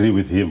that I agree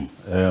with him.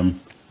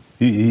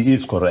 He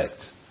is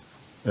correct.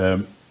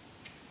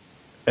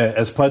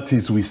 As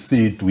parties, we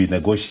sit, we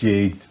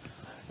negotiate,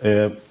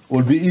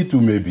 albeit we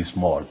may be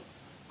small,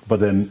 but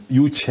then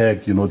you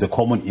check, the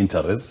common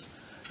interests,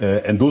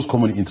 and those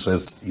common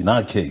interests, in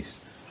our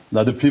case,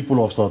 now the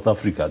people of South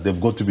Africa,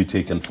 they've got to be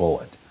taken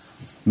forward.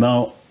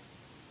 Now,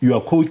 you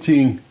are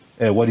quoting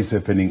what is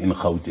happening in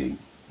Gauteng.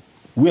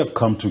 We have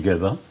come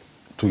together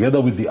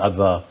with the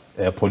other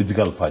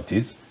political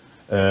parties,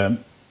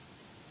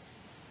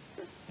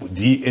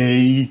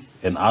 DA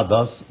and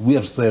others. We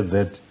have said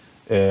that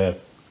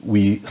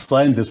we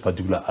signed this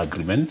particular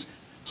agreement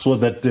so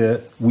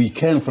that we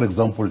can, for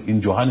example,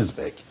 in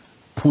Johannesburg,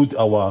 put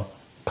our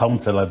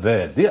councillor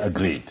there. They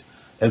agreed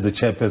as the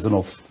chairperson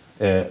of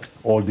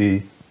all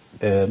the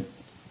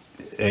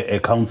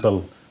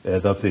council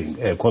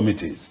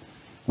committees.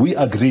 We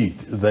agreed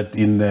that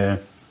in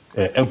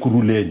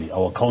Ekhuruleni,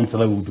 our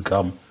councillor will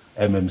become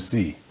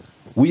MMC.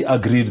 We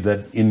agreed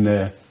that in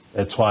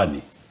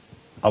Tshwane,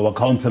 our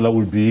councillor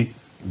will be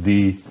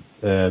the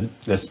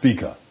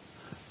speaker.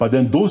 But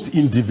then those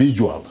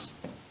individuals,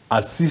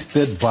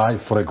 assisted by,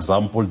 for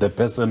example, the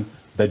person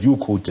that you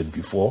quoted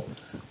before,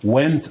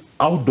 went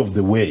out of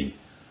the way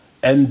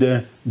and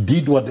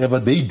did whatever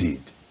they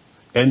did.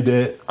 And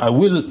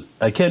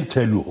I can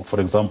tell you, for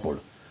example,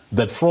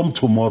 that from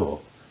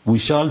tomorrow, we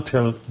shall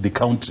tell the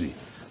country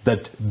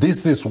that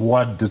this is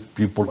what these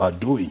people are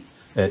doing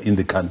in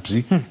the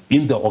country,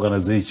 in the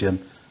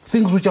organization,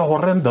 things which are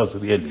horrendous,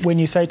 really. When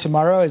you say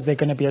tomorrow, is there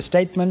going to be a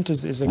statement?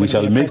 We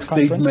shall make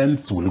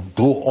statements, we'll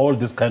do all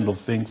these kind of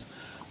things.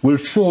 We'll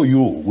show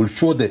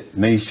the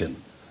nation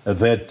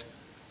that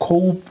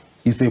COPE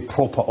is a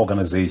proper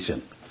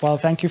organization. Well,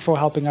 thank you for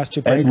helping us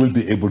to break. And we'll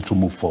be able to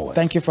move forward.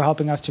 Thank you for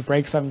helping us to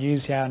break some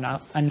news here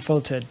on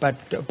Unfiltered.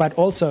 But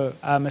also,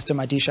 Mr.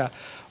 Madisha,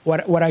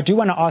 what I do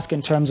want to ask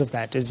in terms of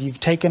that is you've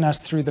taken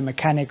us through the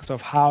mechanics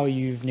of how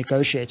you've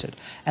negotiated.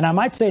 And I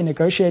might say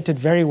negotiated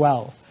very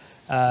well,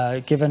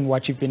 given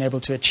what you've been able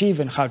to achieve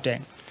in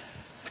Gauteng.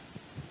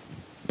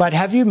 But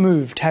have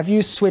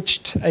you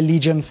switched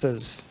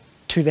allegiances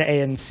to the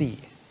ANC?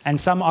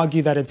 And some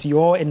argue that it's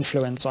your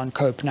influence on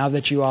COPE, now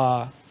that you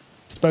are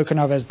spoken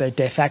of as the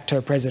de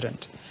facto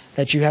president,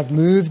 that you have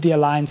moved the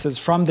alliances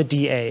from the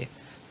DA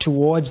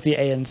towards the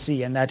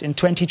ANC, and that in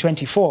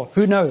 2024,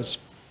 who knows,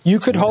 you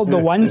could hold the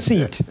one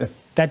seat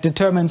that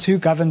determines who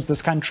governs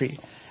this country,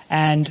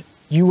 and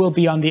you will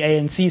be on the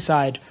ANC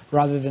side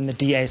rather than the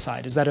DA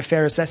side. Is that a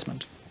fair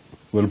assessment?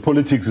 Well,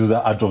 politics is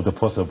the art of the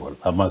possible,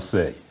 I must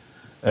say.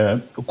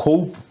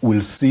 COPE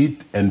will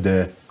sit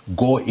and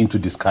go into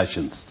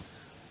discussions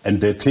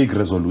and take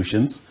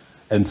resolutions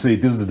and say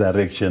this is the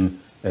direction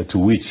to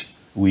which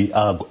we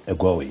are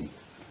going.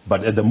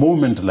 But at the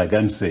moment, like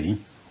I'm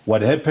saying,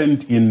 what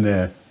happened in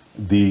the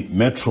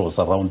metros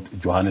around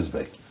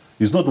Johannesburg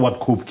is not what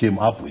COPE came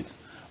up with.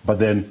 But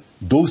then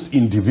those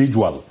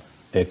individual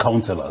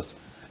councillors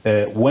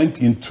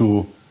went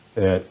into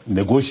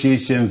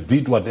negotiations,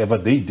 did whatever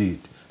they did,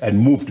 and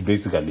moved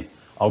basically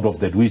out of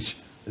that which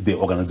the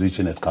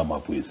organization had come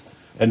up with.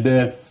 And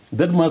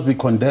that must be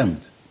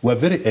condemned. We're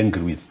very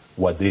angry with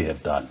what they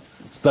have done.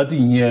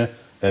 Starting here,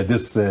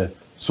 this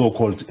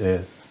so-called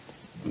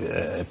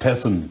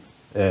person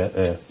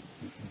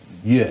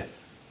here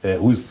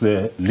who's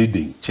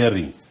leading,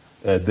 chairing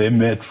the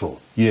metro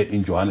here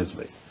in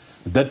Johannesburg.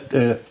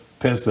 That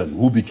person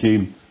who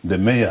became the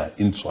mayor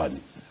in Tshwane.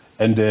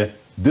 And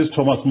this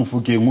Thomas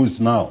Mofokeng, who has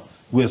now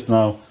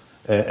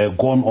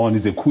gone on,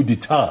 is a coup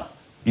d'etat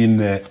in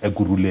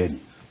Ekhuruleni.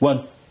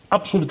 We're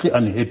absolutely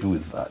unhappy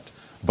with that.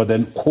 But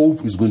then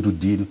COPE is going to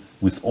deal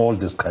with all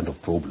this kind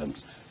of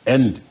problems.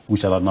 And we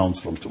shall announce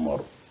from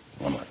tomorrow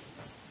onwards.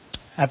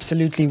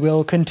 Absolutely.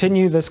 We'll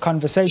continue this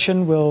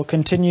conversation. We'll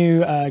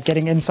continue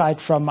getting insight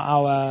from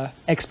our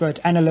expert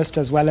analyst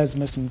as well as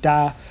Ms.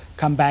 Mda,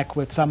 come back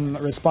with some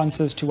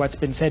responses to what's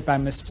been said by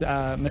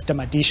Mr.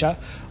 Madisha.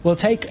 We'll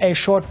take a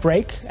short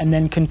break and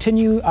then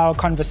continue our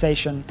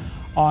conversation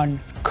on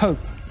COPE,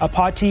 a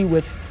party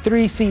with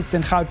 3 seats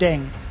in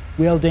Gauteng,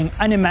 wielding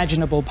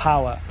unimaginable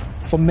power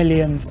for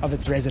millions of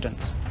its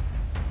residents.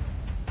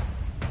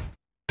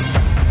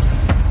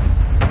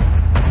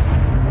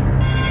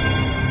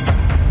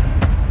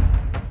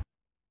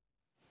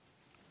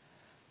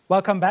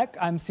 Welcome back.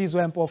 I'm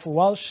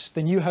Mpofu-Walsh,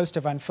 the new host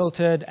of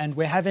Unfiltered, and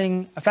we're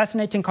having a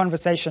fascinating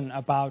conversation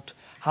about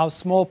how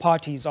small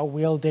parties are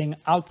wielding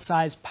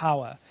outsized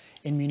power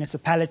in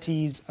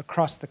municipalities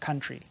across the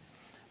country.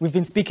 We've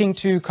been speaking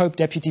to COPE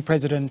Deputy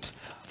President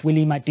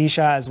Willie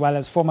Madisha, as well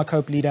as former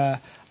COPE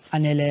leader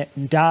Anele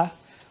Mda.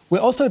 We're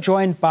also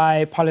joined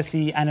by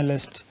Policy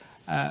Analyst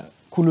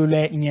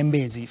Nkosikhulule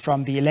Nyembezi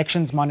from the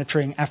Elections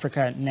Monitoring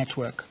Africa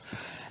Network.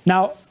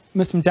 Now,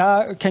 Ms.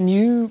 Mda, can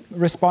you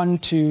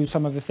respond to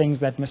some of the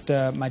things that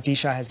Mr.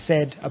 Madisha has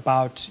said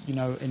about,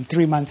 in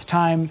 3 months'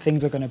 time,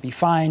 things are going to be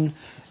fine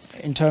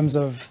in terms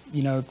of,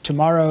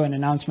 tomorrow an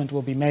announcement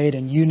will be made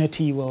and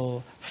unity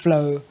will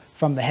flow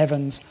from the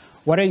heavens.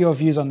 What are your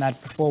views on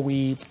that before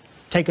we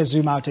take a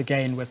zoom out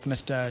again with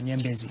Mr.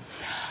 Nyembezi?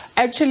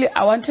 Actually,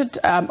 I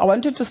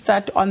wanted to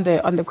start on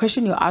the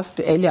question you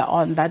asked earlier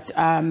on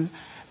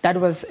that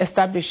was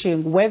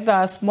establishing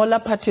whether smaller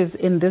parties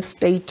in this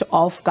state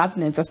of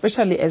governance,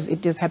 especially as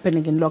it is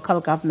happening in local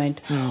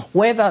government,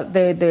 whether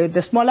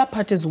the smaller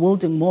parties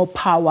wielding more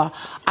power,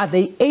 are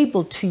they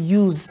able to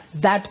use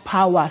that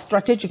power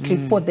strategically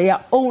for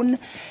their own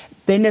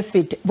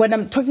benefit? When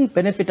I'm talking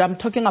benefit, I'm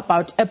talking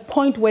about a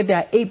point where they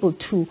are able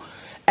to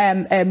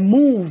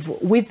move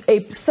with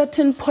a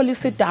certain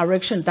policy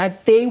direction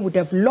that they would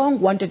have long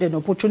wanted an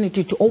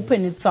opportunity to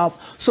open itself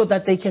so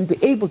that they can be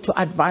able to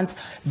advance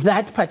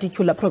that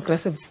particular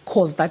progressive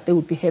cause that they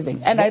would be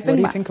having. And what do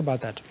you think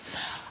about that?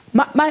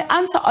 My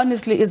answer,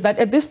 honestly, is that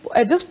at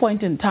this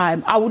point in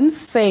time, I wouldn't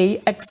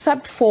say,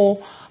 except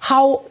for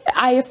how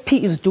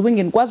IFP is doing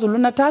in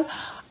KwaZulu-Natal,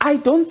 I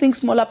don't think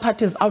smaller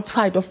parties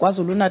outside of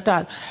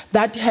KwaZulu-Natal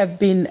that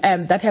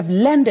have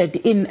landed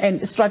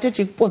in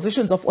strategic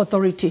positions of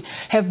authority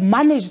have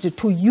managed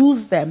to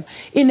use them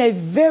in a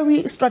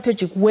very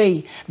strategic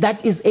way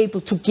that is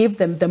able to give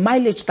them the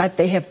mileage that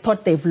they have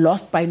thought they've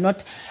lost by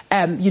not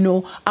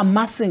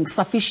amassing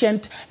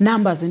sufficient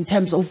numbers in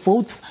terms of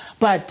votes.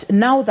 But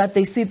now that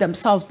they see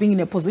themselves being in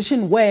a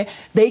position where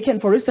they can,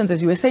 for instance,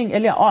 as you were saying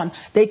earlier on,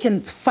 they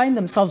can find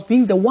themselves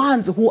being the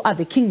ones who are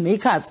the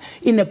kingmakers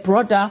in a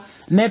broader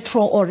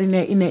metro or in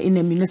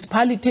a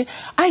municipality,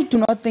 I do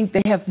not think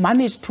they have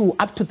managed to,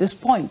 up to this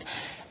point,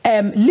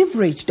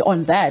 leveraged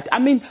on that. I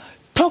mean,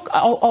 talk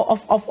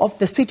of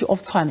the city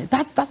of Tshwane.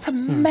 That's a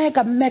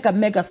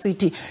mega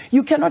city.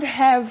 You cannot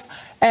have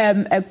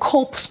a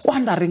COPE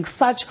squandering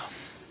such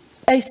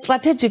a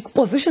strategic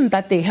position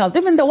that they held,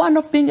 even the one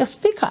of being a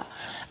speaker.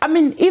 I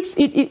mean,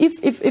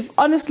 if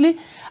honestly,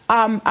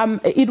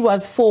 it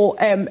was for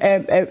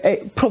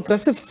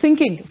progressive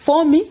thinking.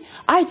 For me,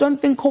 I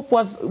don't think COPE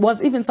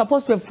was even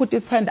supposed to have put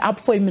its hand up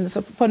for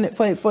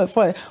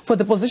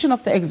the position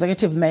of the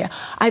executive mayor.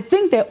 I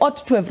think they ought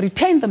to have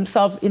retained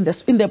themselves in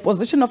the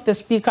position of the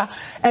speaker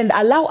and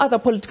allow other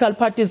political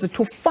parties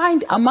to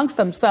find amongst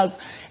themselves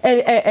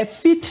a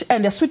fit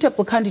and a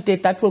suitable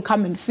candidate that will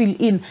come and fill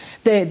in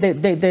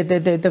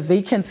the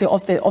vacancy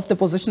of the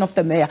position of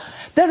the mayor.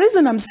 The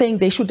reason I'm saying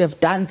they should have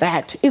done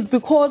that is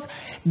because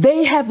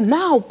they have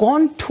now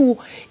gone to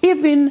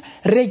even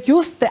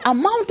reduce the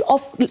amount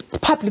of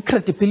public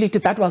credibility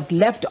that was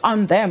left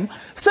on them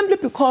simply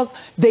because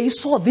they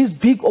saw these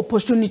big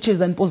opportunities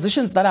and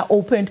positions that are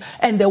opened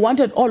and they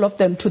wanted all of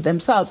them to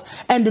themselves.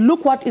 And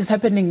look what is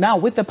happening now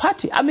with the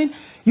party. I mean,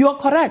 you're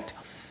correct.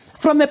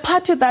 From a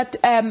party that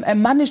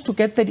managed to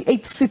get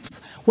 38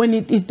 seats when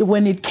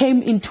it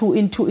came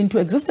into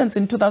existence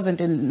in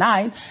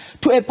 2009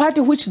 to a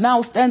party which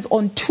now stands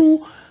on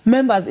 2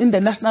 members in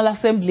the National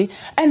Assembly,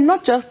 and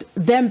not just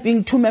them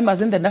being 2 members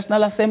in the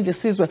National Assembly,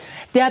 Sizwe.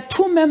 There are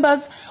 2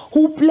 members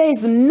who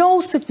plays no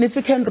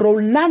significant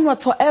role, none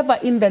whatsoever,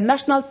 in the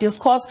national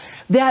discourse.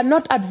 They are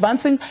not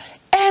advancing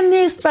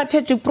any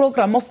strategic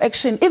program of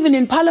action. Even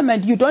in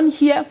Parliament, you don't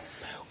hear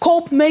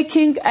COPE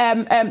making,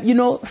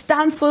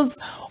 stances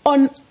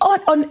on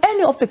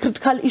any of the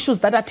critical issues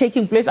that are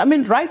taking place. I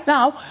mean, right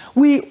now,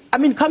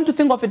 come to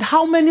think of it,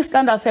 how many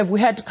scandals have we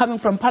had coming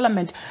from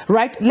Parliament,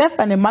 right? Less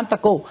than a month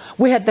ago,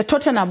 we had the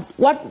Tottenham.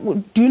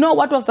 Do you know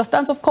what was the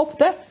stance of COPE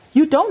there?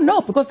 You don't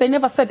know, because they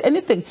never said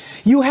anything.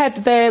 You had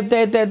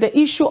the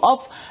issue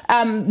of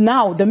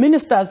now the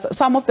ministers,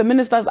 some of the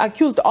ministers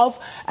accused of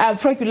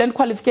fraudulent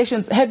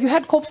qualifications. Have you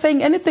heard COPE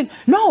saying anything?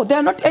 No,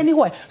 they're not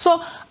anywhere.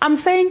 So I'm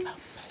saying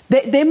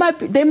they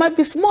might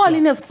be small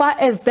in as far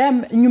as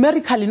them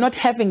numerically not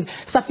having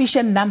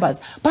sufficient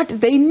numbers, but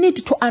they need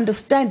to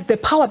understand the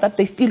power that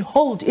they still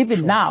hold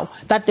even now,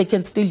 that they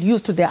can still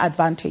use to their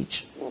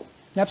advantage.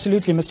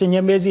 Absolutely. Mr.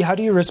 Nyembezi, how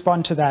do you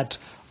respond to that?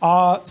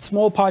 Are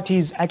small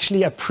parties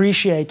actually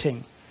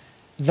appreciating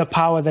the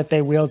power that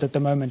they wield at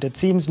the moment? It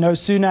seems no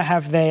sooner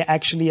have they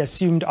actually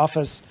assumed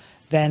office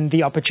than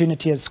the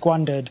opportunity is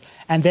squandered,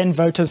 and then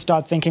voters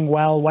start thinking,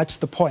 well, what's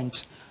the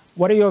point?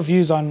 What are your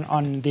views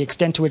on the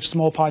extent to which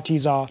small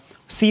parties are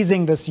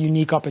seizing this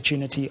unique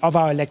opportunity of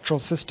our electoral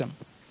system?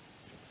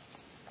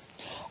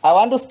 I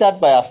want to start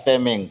by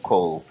affirming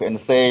COPE and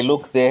say,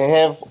 look, there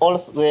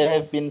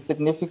have been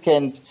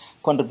significant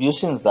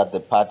contributions that the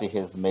party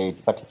has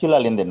made,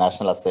 particularly in the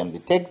National Assembly.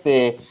 Take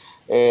the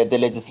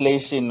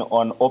legislation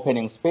on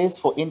opening space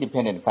for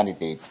independent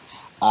candidates.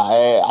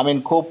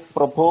 COPE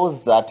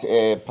proposed that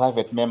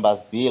private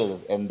members'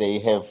 bills, and they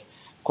have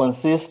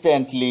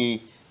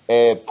consistently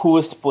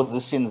pushed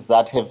positions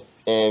that have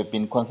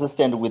been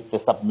consistent with the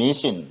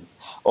submissions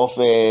of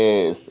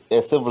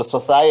civil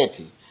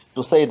society,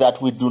 to say that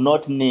we do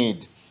not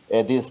need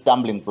these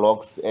stumbling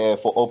blocks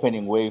for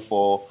opening way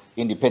for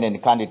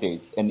independent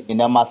candidates, an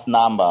enormous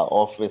number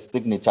of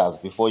signatures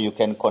before you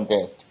can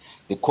contest,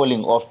 the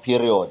calling off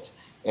period,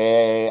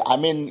 I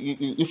mean,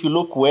 if you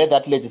look where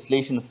that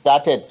legislation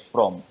started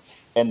from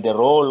and the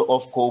role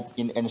of COPE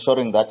in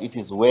ensuring that it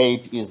is where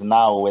it is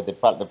now, where the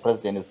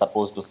president is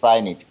supposed to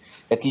sign it,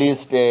 at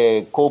least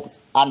COPE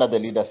under the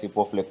leadership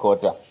of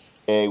Lekota,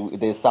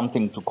 there's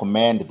something to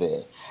commend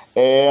there.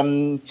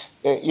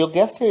 Your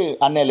guest,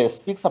 Anele,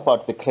 speaks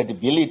about the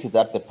credibility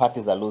that the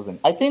parties are losing.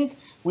 I think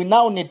we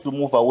now need to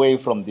move away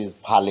from these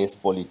palace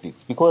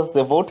politics, because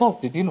the voters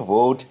didn't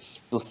vote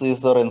to see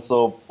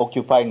so-and-so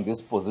occupying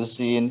this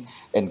position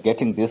and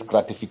getting this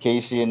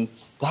gratification.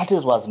 That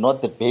was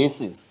not the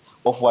basis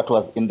of what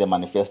was in the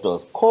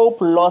manifestos.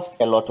 COPE lost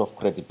a lot of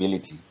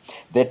credibility.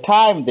 The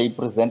time they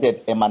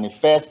presented a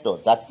manifesto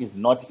that is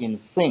not in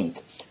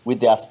sync with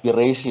the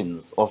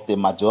aspirations of the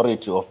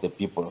majority of the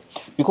people.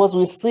 Because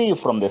we see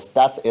from the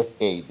Stats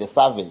SA, the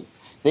surveys,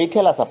 they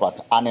tell us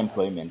about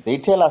unemployment. They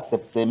tell us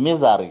the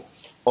misery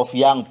of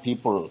young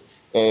people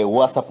who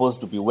are supposed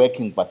to be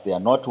working, but they are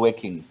not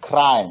working,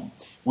 crime.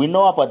 We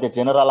know about the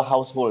general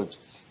household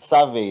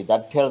survey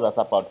that tells us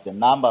about the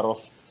number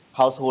of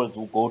households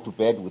who go to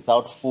bed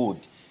without food,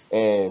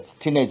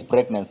 teenage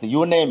pregnancy,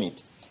 you name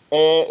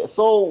it.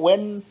 So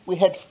when we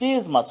had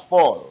fees must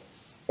fall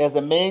as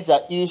a major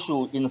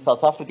issue in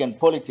South African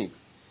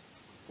politics,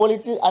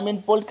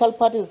 political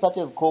parties such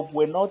as COPE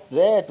were not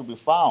there to be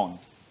found.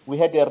 We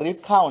had a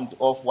recount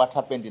of what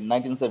happened in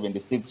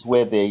 1976,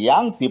 where the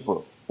young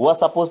people who were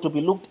supposed to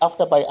be looked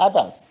after by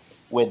adults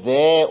were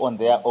there on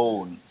their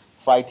own,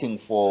 fighting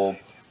for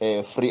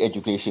free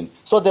education.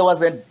 So there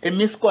was a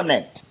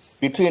misconnect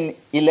between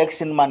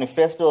election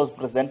manifestos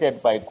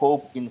presented by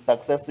COPE in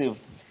successive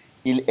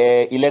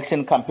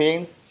election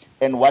campaigns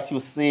and what you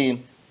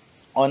see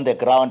on the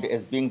ground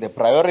as being the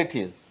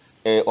priorities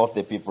of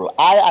the people.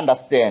 I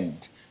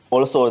understand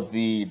also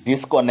the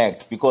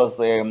disconnect, because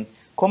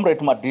Comrade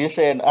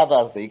Madisha and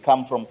others, they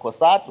come from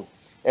COSATU.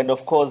 And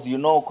of course, you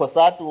know,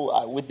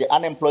 COSATU with the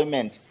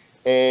unemployment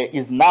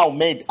is now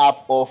made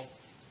up of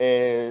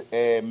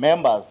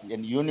members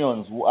and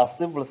unions who are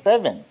civil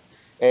servants.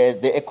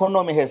 The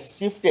economy has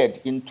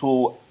shifted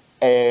into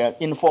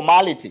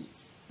informality.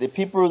 The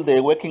people,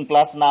 the working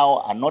class now,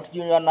 are not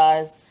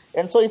unionized.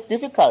 And so it's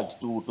difficult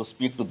to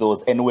speak to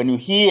those. And when you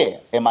hear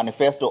a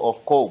manifesto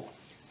of COPE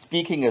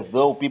speaking as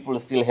though people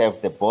still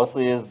have the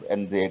bosses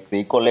and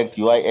they collect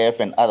UIF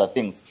and other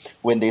things,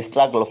 when they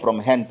struggle from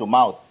hand to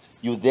mouth,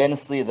 you then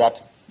see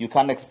that you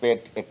can't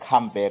expect a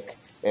comeback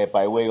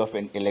by way of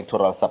an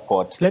electoral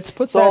support. Let's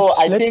put so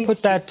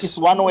that, it's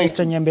one way.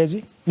 Mr.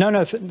 Nyembezi.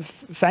 No,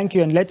 thank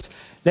you. And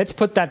let's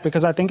put that,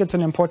 because I think it's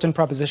an important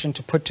proposition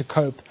to put to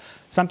COPE,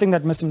 something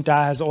that Ms.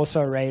 Mda has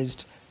also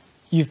raised.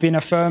 You've been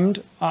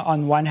affirmed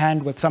on one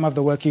hand with some of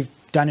the work you've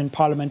done in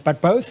Parliament,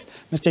 but both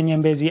Mr.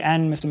 Nyembezi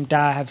and Ms.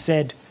 Mda have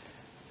said,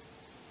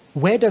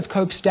 where does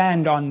COPE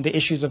stand on the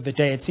issues of the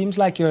day? It seems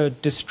like you're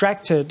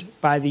distracted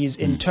by these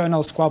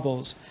internal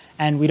squabbles,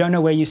 and we don't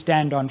know where you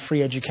stand on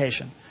free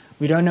education.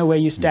 We don't know where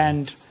you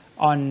stand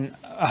on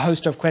a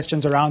host of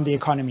questions around the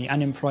economy,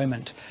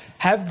 unemployment.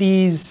 Have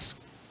these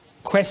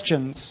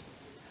questions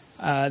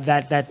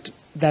that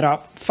are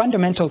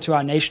fundamental to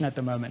our nation at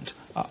the moment,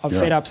 of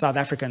fed up South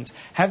Africans,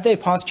 have they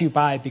passed you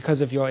by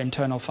because of your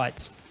internal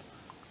fights?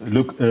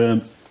 Look,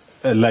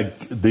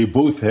 like they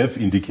both have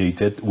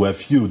indicated, we're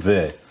few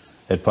there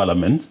at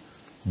Parliament,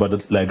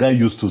 but like I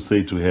used to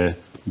say to her,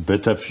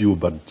 better few,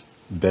 but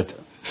better.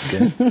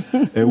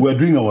 Okay? We're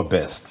doing our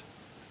best.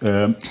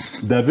 There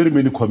are very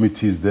many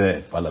committees there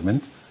at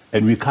Parliament,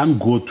 and we can't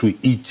go to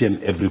each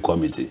and every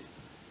committee.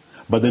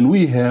 But then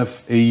we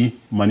have a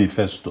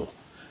manifesto.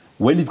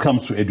 When it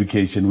comes to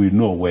education, we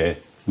know where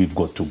we've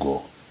got to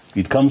go.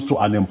 It comes to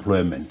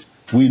unemployment.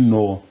 We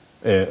know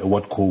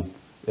what COPE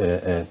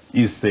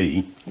is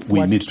saying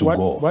we need to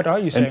go. What are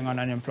you saying on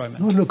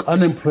unemployment? No, look,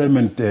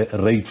 unemployment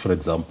rate, for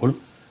example,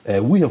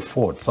 we have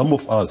fought. Some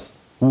of us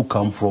who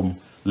come from,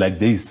 like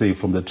they say,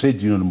 from the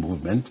trade union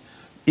movement,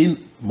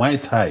 in my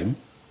time,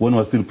 when I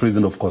was still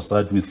president of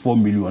COSAT with 4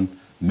 million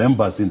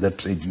members in that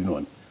trade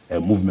union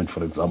movement,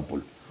 for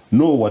example,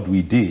 know what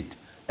we did.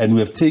 And we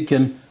have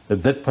taken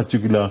that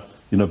particular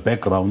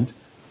background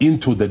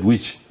into that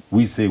which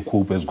we say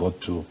COPE has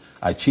got to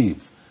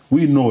achieve.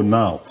 We know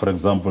now, for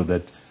example,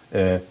 that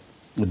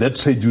that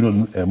trade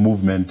union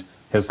movement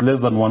has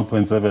less than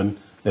 1.7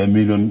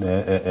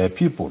 million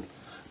people.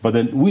 But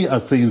then we are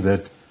saying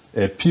that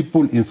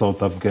people in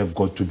South Africa have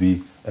got to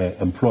be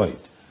employed.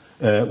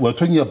 We're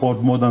talking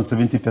about more than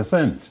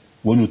 70%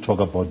 when we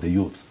talk about the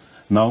youth.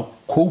 Now,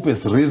 COPE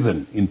has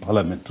risen in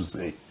Parliament to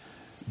say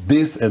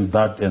this and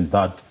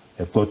that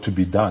have got to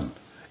be done.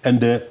 And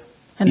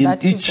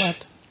that is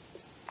what?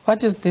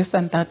 What is this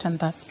and that and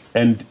that?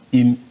 And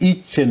in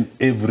each and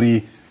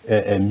every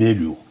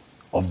milieu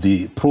of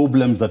the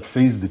problems that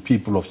face the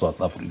people of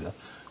South Africa,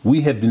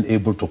 we have been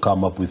able to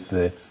come up with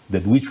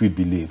that which we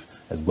believe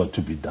has got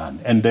to be done.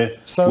 And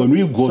when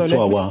we go to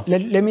our...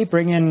 Let me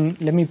bring in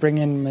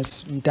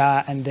Ms.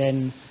 Mda and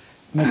then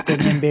Mr.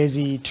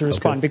 Nyembezi to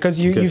respond, because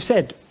you've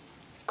said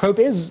COPE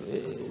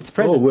it's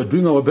present. Oh, we're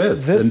doing our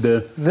best.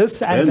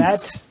 This and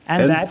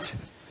that.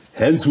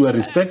 Hence we are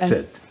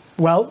respected.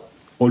 Well,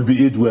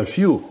 albeit we're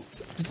few.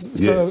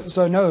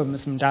 So no,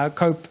 Ms. Mda,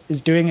 COPE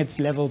is doing its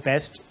level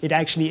best. It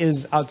actually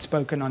is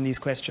outspoken on these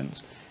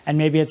questions. And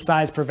maybe its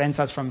size prevents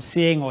us from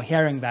seeing or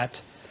hearing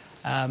that.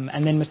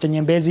 And then, Mr.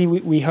 Nyembezi,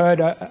 we heard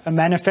a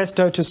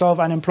manifesto to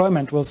solve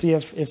unemployment. We'll see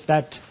if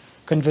that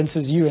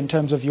convinces you in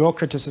terms of your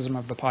criticism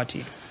of the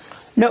party.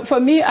 No, for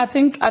me, I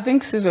think,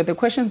 Sizwe, the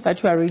questions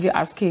that you are really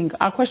asking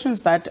are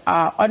questions that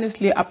are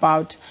honestly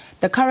about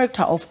the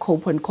character of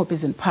COPE when COPE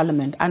is in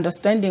Parliament,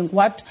 understanding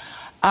what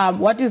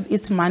is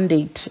its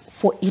mandate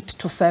for it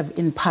to serve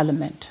in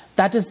Parliament.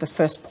 That is the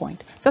first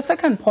point. The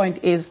second point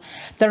is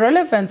the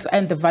relevance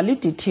and the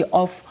validity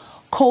of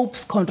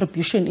COPE's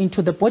contribution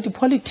into the body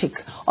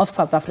politic of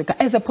South Africa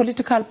as a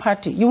political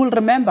party. You will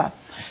remember,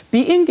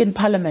 being in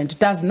Parliament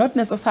does not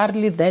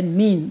necessarily then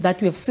mean that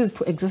you have ceased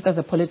to exist as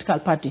a political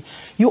party.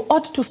 You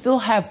ought to still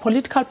have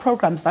political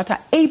programs that are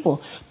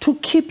able to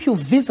keep you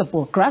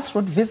visible,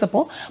 grassroots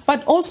visible,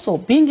 but also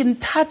being in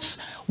touch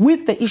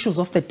with the issues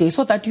of the day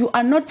so that you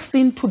are not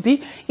seen to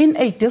be in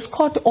a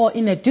discord or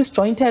in a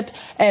disjointed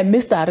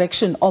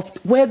misdirection of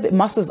where the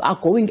masses are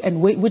going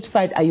and which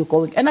side are you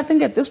going. And I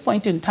think at this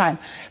point in time,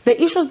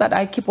 the issues that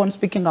I keep on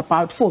speaking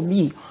about for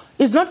me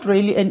is not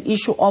really an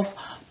issue of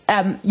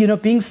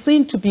being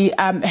seen to be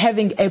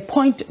having a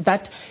point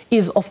that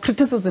is of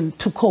criticism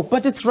to COPE,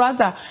 but it's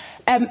rather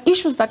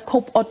issues that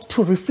COPE ought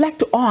to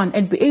reflect on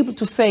and be able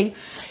to say,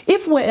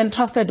 if we're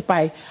entrusted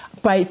by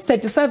the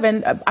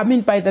 37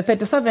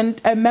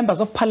 members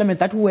of Parliament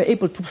that we were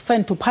able to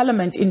send to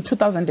Parliament in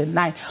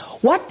 2009,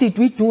 what did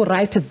we do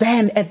right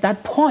then at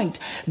that point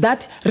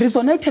that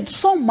resonated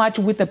so much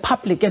with the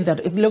public and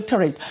the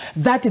electorate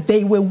that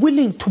they were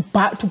willing to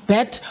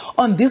bet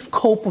on this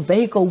COPE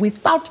vehicle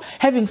without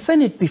having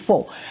seen it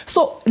before?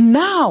 So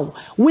now,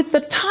 with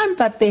the time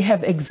that they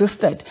have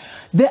existed,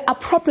 there are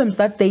problems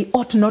that they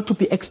ought not to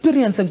be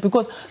experiencing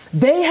because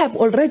they have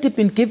already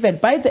been given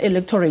by the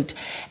electorate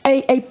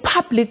a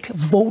public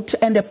vote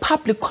and a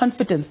public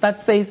confidence that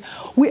says,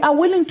 we are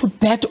willing to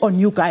bet on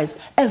you guys.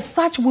 As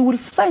such, we will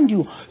send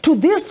you to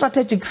these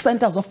strategic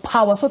centers of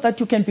power so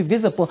that you can be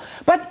visible.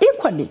 But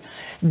equally,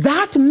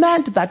 that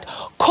meant that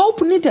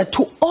COPE needed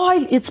to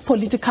oil its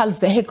political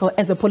vehicle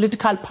as a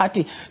political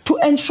party to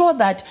ensure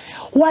that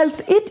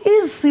whilst it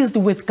is seized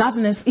with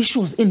governance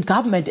issues in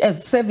government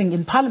as serving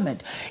in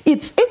Parliament,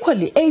 it's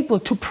equally able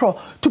to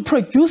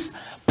produce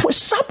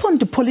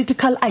sharpened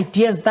political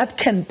ideas that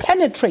can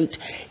penetrate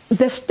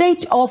the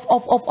state of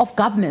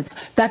governance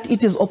that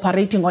it is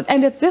operating on.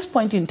 And at this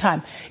point in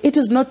time, it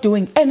is not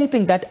doing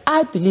anything that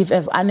I believe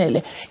as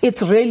Anele.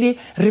 It's really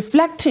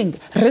reflecting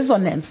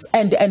resonance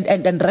and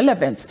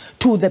relevance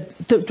to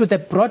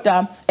the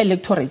broader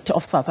electorate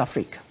of South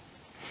Africa.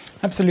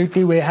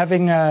 Absolutely. We're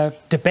having a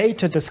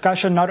debate, a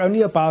discussion, not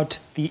only about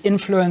the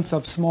influence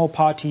of small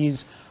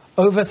parties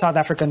over South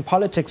African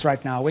politics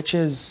right now, which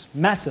is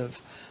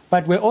massive,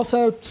 but we're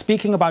also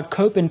speaking about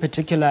COPE in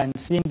particular and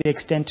seeing the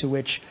extent to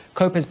which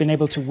COPE has been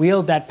able to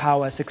wield that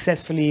power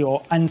successfully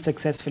or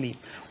unsuccessfully.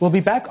 We'll be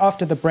back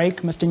after the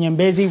break. Mr.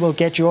 Nyembezi will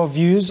get your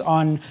views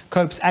on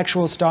COPE's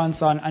actual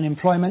stance on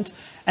unemployment.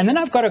 And then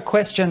I've got a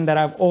question that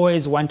I've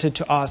always wanted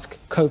to ask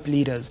COPE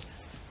leaders.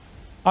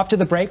 After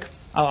the break,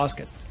 I'll ask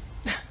it.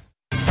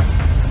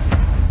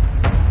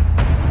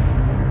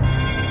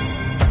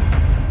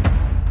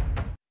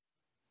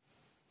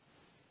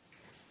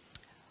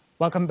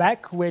 Welcome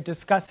back. We're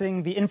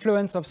discussing the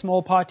influence of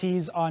small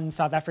parties on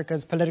South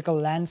Africa's political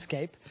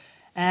landscape.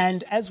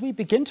 And as we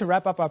begin to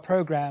wrap up our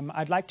program,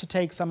 I'd like to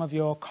take some of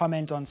your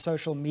comment on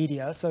social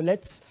media. So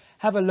let's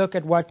have a look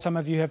at what some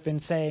of you have been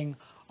saying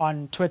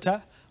on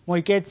Twitter.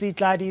 Moiketsi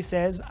Tladi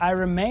says, I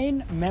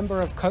remain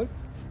member of COPE,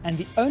 and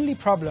the only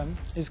problem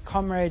is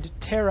Comrade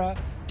Terra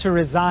to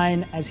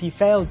resign as he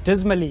failed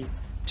dismally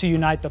to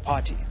unite the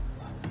party.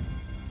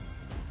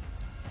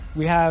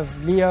 We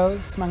have Leo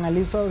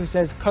Smangaliso, who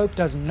says COPE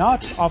does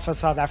not offer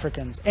South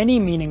Africans any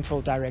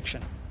meaningful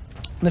direction.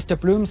 Mr.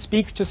 Bloom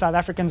speaks to South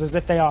Africans as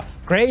if they are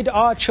grade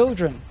R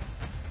children.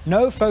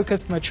 No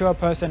focused, mature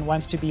person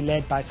wants to be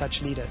led by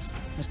such leaders.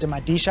 Mr.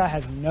 Madisha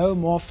has no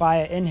more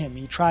fire in him.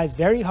 He tries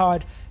very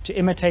hard to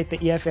imitate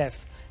the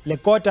EFF.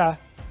 Lekota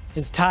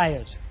is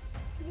tired.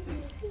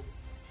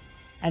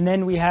 And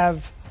then we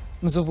have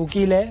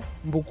Mzuvukile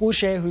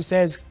Mbukushe, who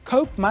says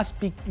COPE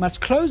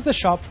must close the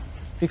shop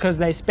because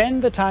they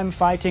spend the time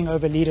fighting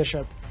over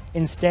leadership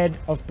instead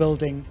of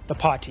building the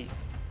party.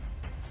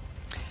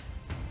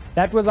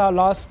 That was our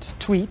last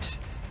tweet.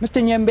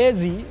 Mr.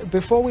 Nyembezi,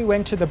 before we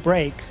went to the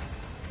break,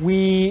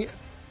 we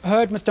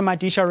heard Mr.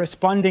 Madisha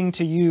responding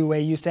to you where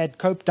you said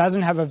COPE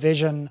doesn't have a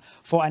vision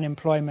for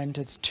unemployment.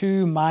 It's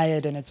too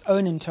mired in its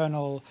own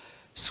internal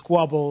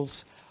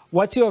squabbles.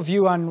 What's your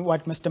view on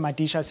what Mr.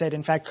 Madisha said?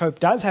 In fact,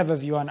 COPE does have a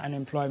view on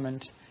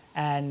unemployment,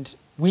 and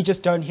we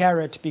just don't hear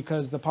it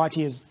because the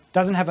party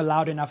doesn't have a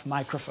loud enough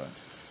microphone.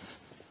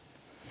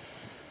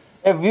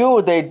 A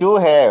view they do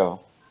have,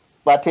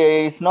 but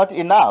it's not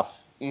enough.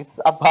 It's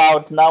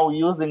about now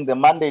using the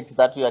mandate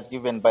that we are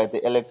given by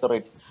the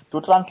electorate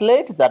to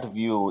translate that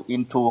view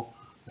into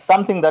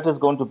something that is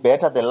going to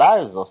better the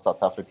lives of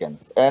South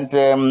Africans. And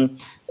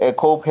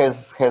COPE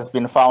has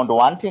been found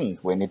wanting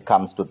when it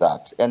comes to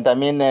that. And I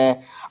mean,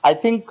 I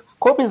think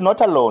COPE is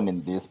not alone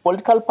in this.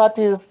 Political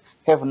parties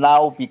have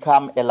now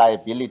become a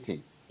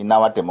liability in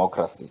our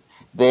democracy.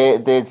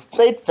 The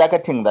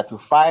straitjacketing that you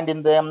find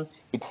in them,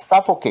 it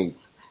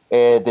suffocates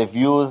the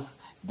views.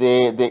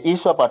 The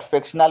issue about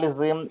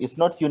factionalism is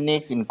not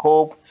unique in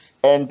COPE,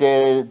 and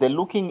the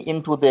looking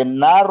into the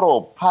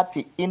narrow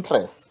party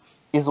interests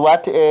is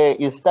what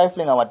is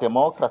stifling our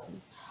democracy.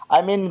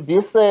 I mean,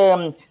 this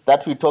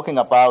that we're talking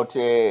about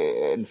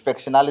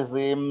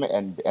factionalism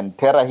and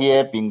terror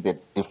here being the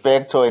de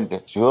facto and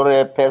de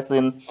jure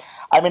person,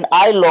 I mean,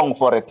 I long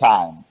for a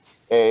time.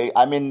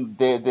 I mean,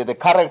 the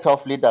character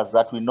of leaders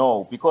that we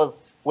know, because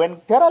when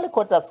Terra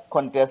Lekota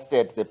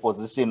contested the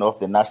position of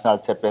the national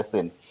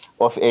chairperson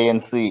of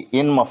ANC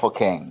in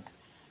Mofokeng,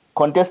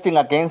 contesting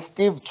against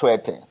Steve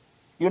Tshwane,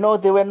 you know,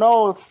 there were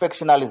no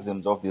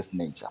factionalisms of this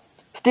nature.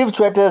 Steve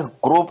Tshwane's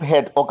group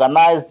had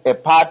organized a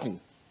party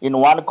in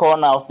one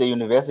corner of the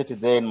university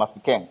there in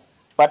Mafokeng.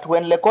 But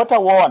when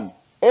Lekota won,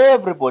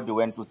 everybody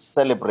went to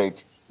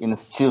celebrate in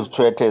Steve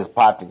Tshwane's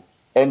party.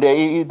 And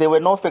there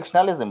were no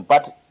factionalism.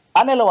 But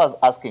Anele was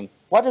asking,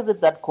 what is it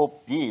that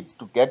COPE did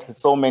to get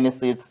so many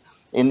seats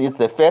in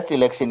the first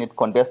election it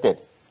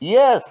contested?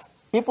 Yes,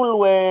 people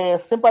were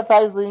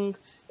sympathizing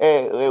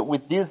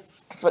with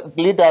these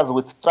leaders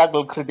with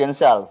struggle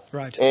credentials,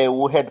 right,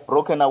 who had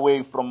broken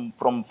away from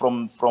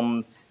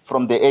the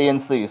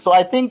ANC. So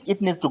I think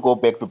it needs to go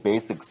back to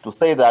basics to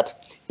say that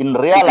in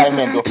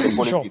realignment of the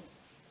politics,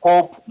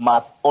 COPE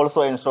must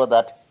also ensure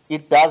that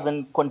it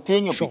doesn't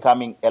continue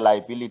becoming a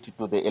liability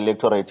to the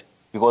electorate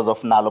because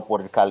of narrow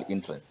political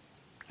interests.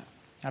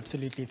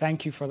 Absolutely.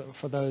 Thank you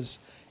for those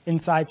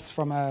insights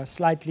from a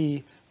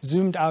slightly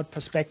zoomed out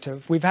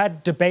perspective. We've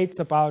had debates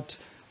about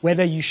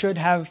whether you should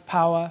have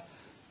power,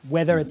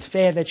 whether it's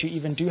fair that you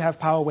even do have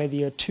power, whether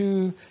you're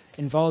too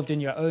involved in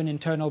your own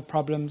internal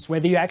problems,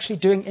 whether you're actually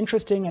doing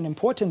interesting and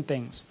important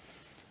things.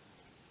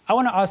 I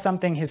want to ask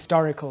something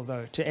historical,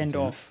 though, to end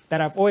off,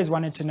 that I've always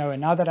wanted to know,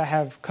 and now that I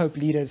have COPE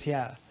leaders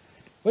here.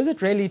 Was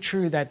it really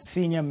true that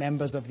senior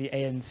members of the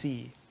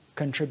ANC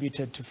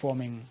contributed to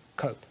forming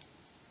COPE?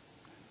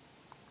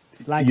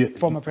 Like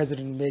former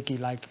President Mbeki,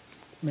 like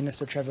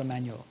Minister Trevor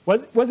Manuel.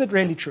 Was it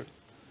really true?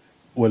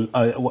 Well,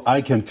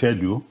 I can tell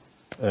you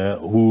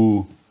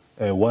who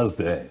was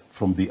there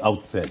from the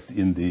outset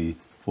in the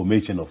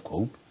formation of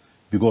COPE,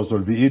 because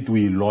albeit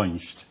we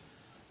launched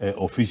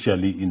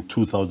officially in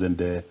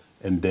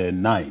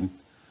 2009,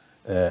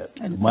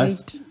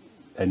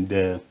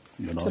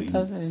 you know,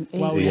 2008.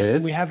 Well,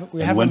 yes, we have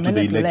a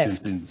minute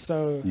left,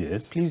 so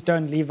yes, please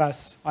don't leave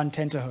us on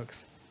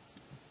tenterhooks.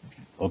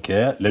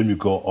 Okay, let me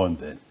go on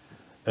then.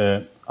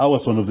 I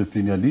was one of the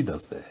senior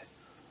leaders there.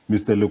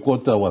 Mr.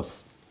 Lekota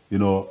was, you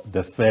know,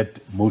 the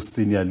third most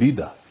senior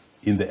leader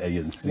in the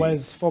ANC.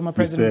 Was former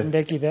President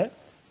Mbeki there?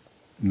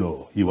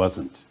 No, he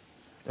wasn't.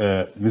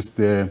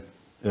 Mr.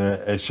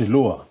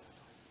 Shiloa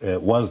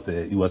was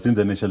there. He was in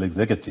the national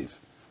executive.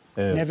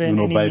 Never in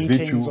any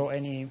meetings or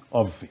any...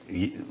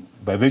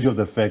 By virtue of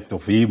the fact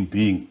of him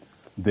being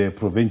the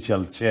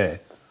provincial chair,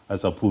 I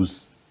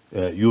suppose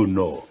you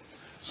know.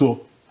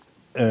 So,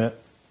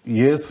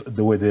 yes,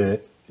 there were the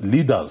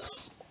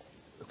leaders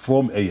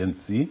from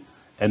ANC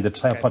and the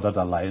Tripartite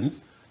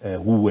Alliance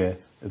who were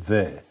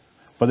there.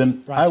 But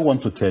then I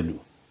want to tell you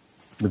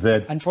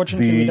that...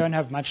 Unfortunately, we don't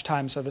have much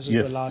time, so this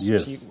is the last...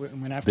 I'm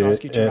going to have to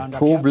ask you to round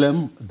up. The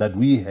problem that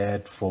we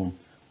had from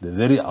the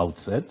very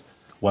outset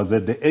was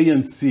that the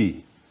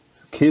ANC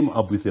came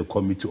up with a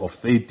committee of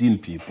 13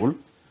 people,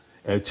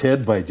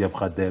 chaired by Jeff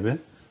Radebe,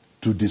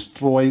 to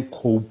destroy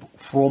COPE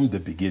from the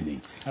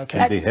beginning. Okay.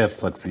 And they have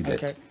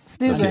succeeded. Okay.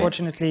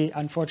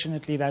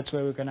 Unfortunately, that's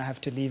where we're going to have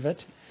to leave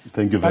it.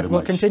 Thank you very much. But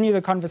we'll continue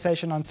the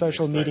conversation on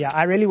social media.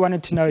 I really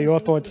wanted to know your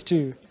thoughts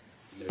too,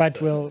 but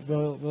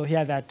we'll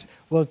hear that.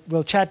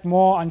 We'll chat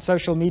more on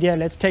social media.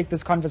 Let's take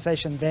this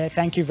conversation there.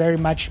 Thank you very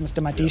much,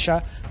 Mr.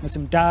 Madisha,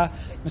 Mr. Mda,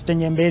 Mr.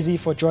 Nyembezi,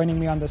 for joining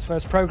me on this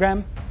first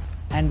program.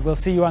 And we'll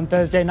see you on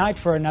Thursday night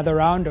for another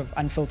round of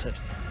Unfiltered.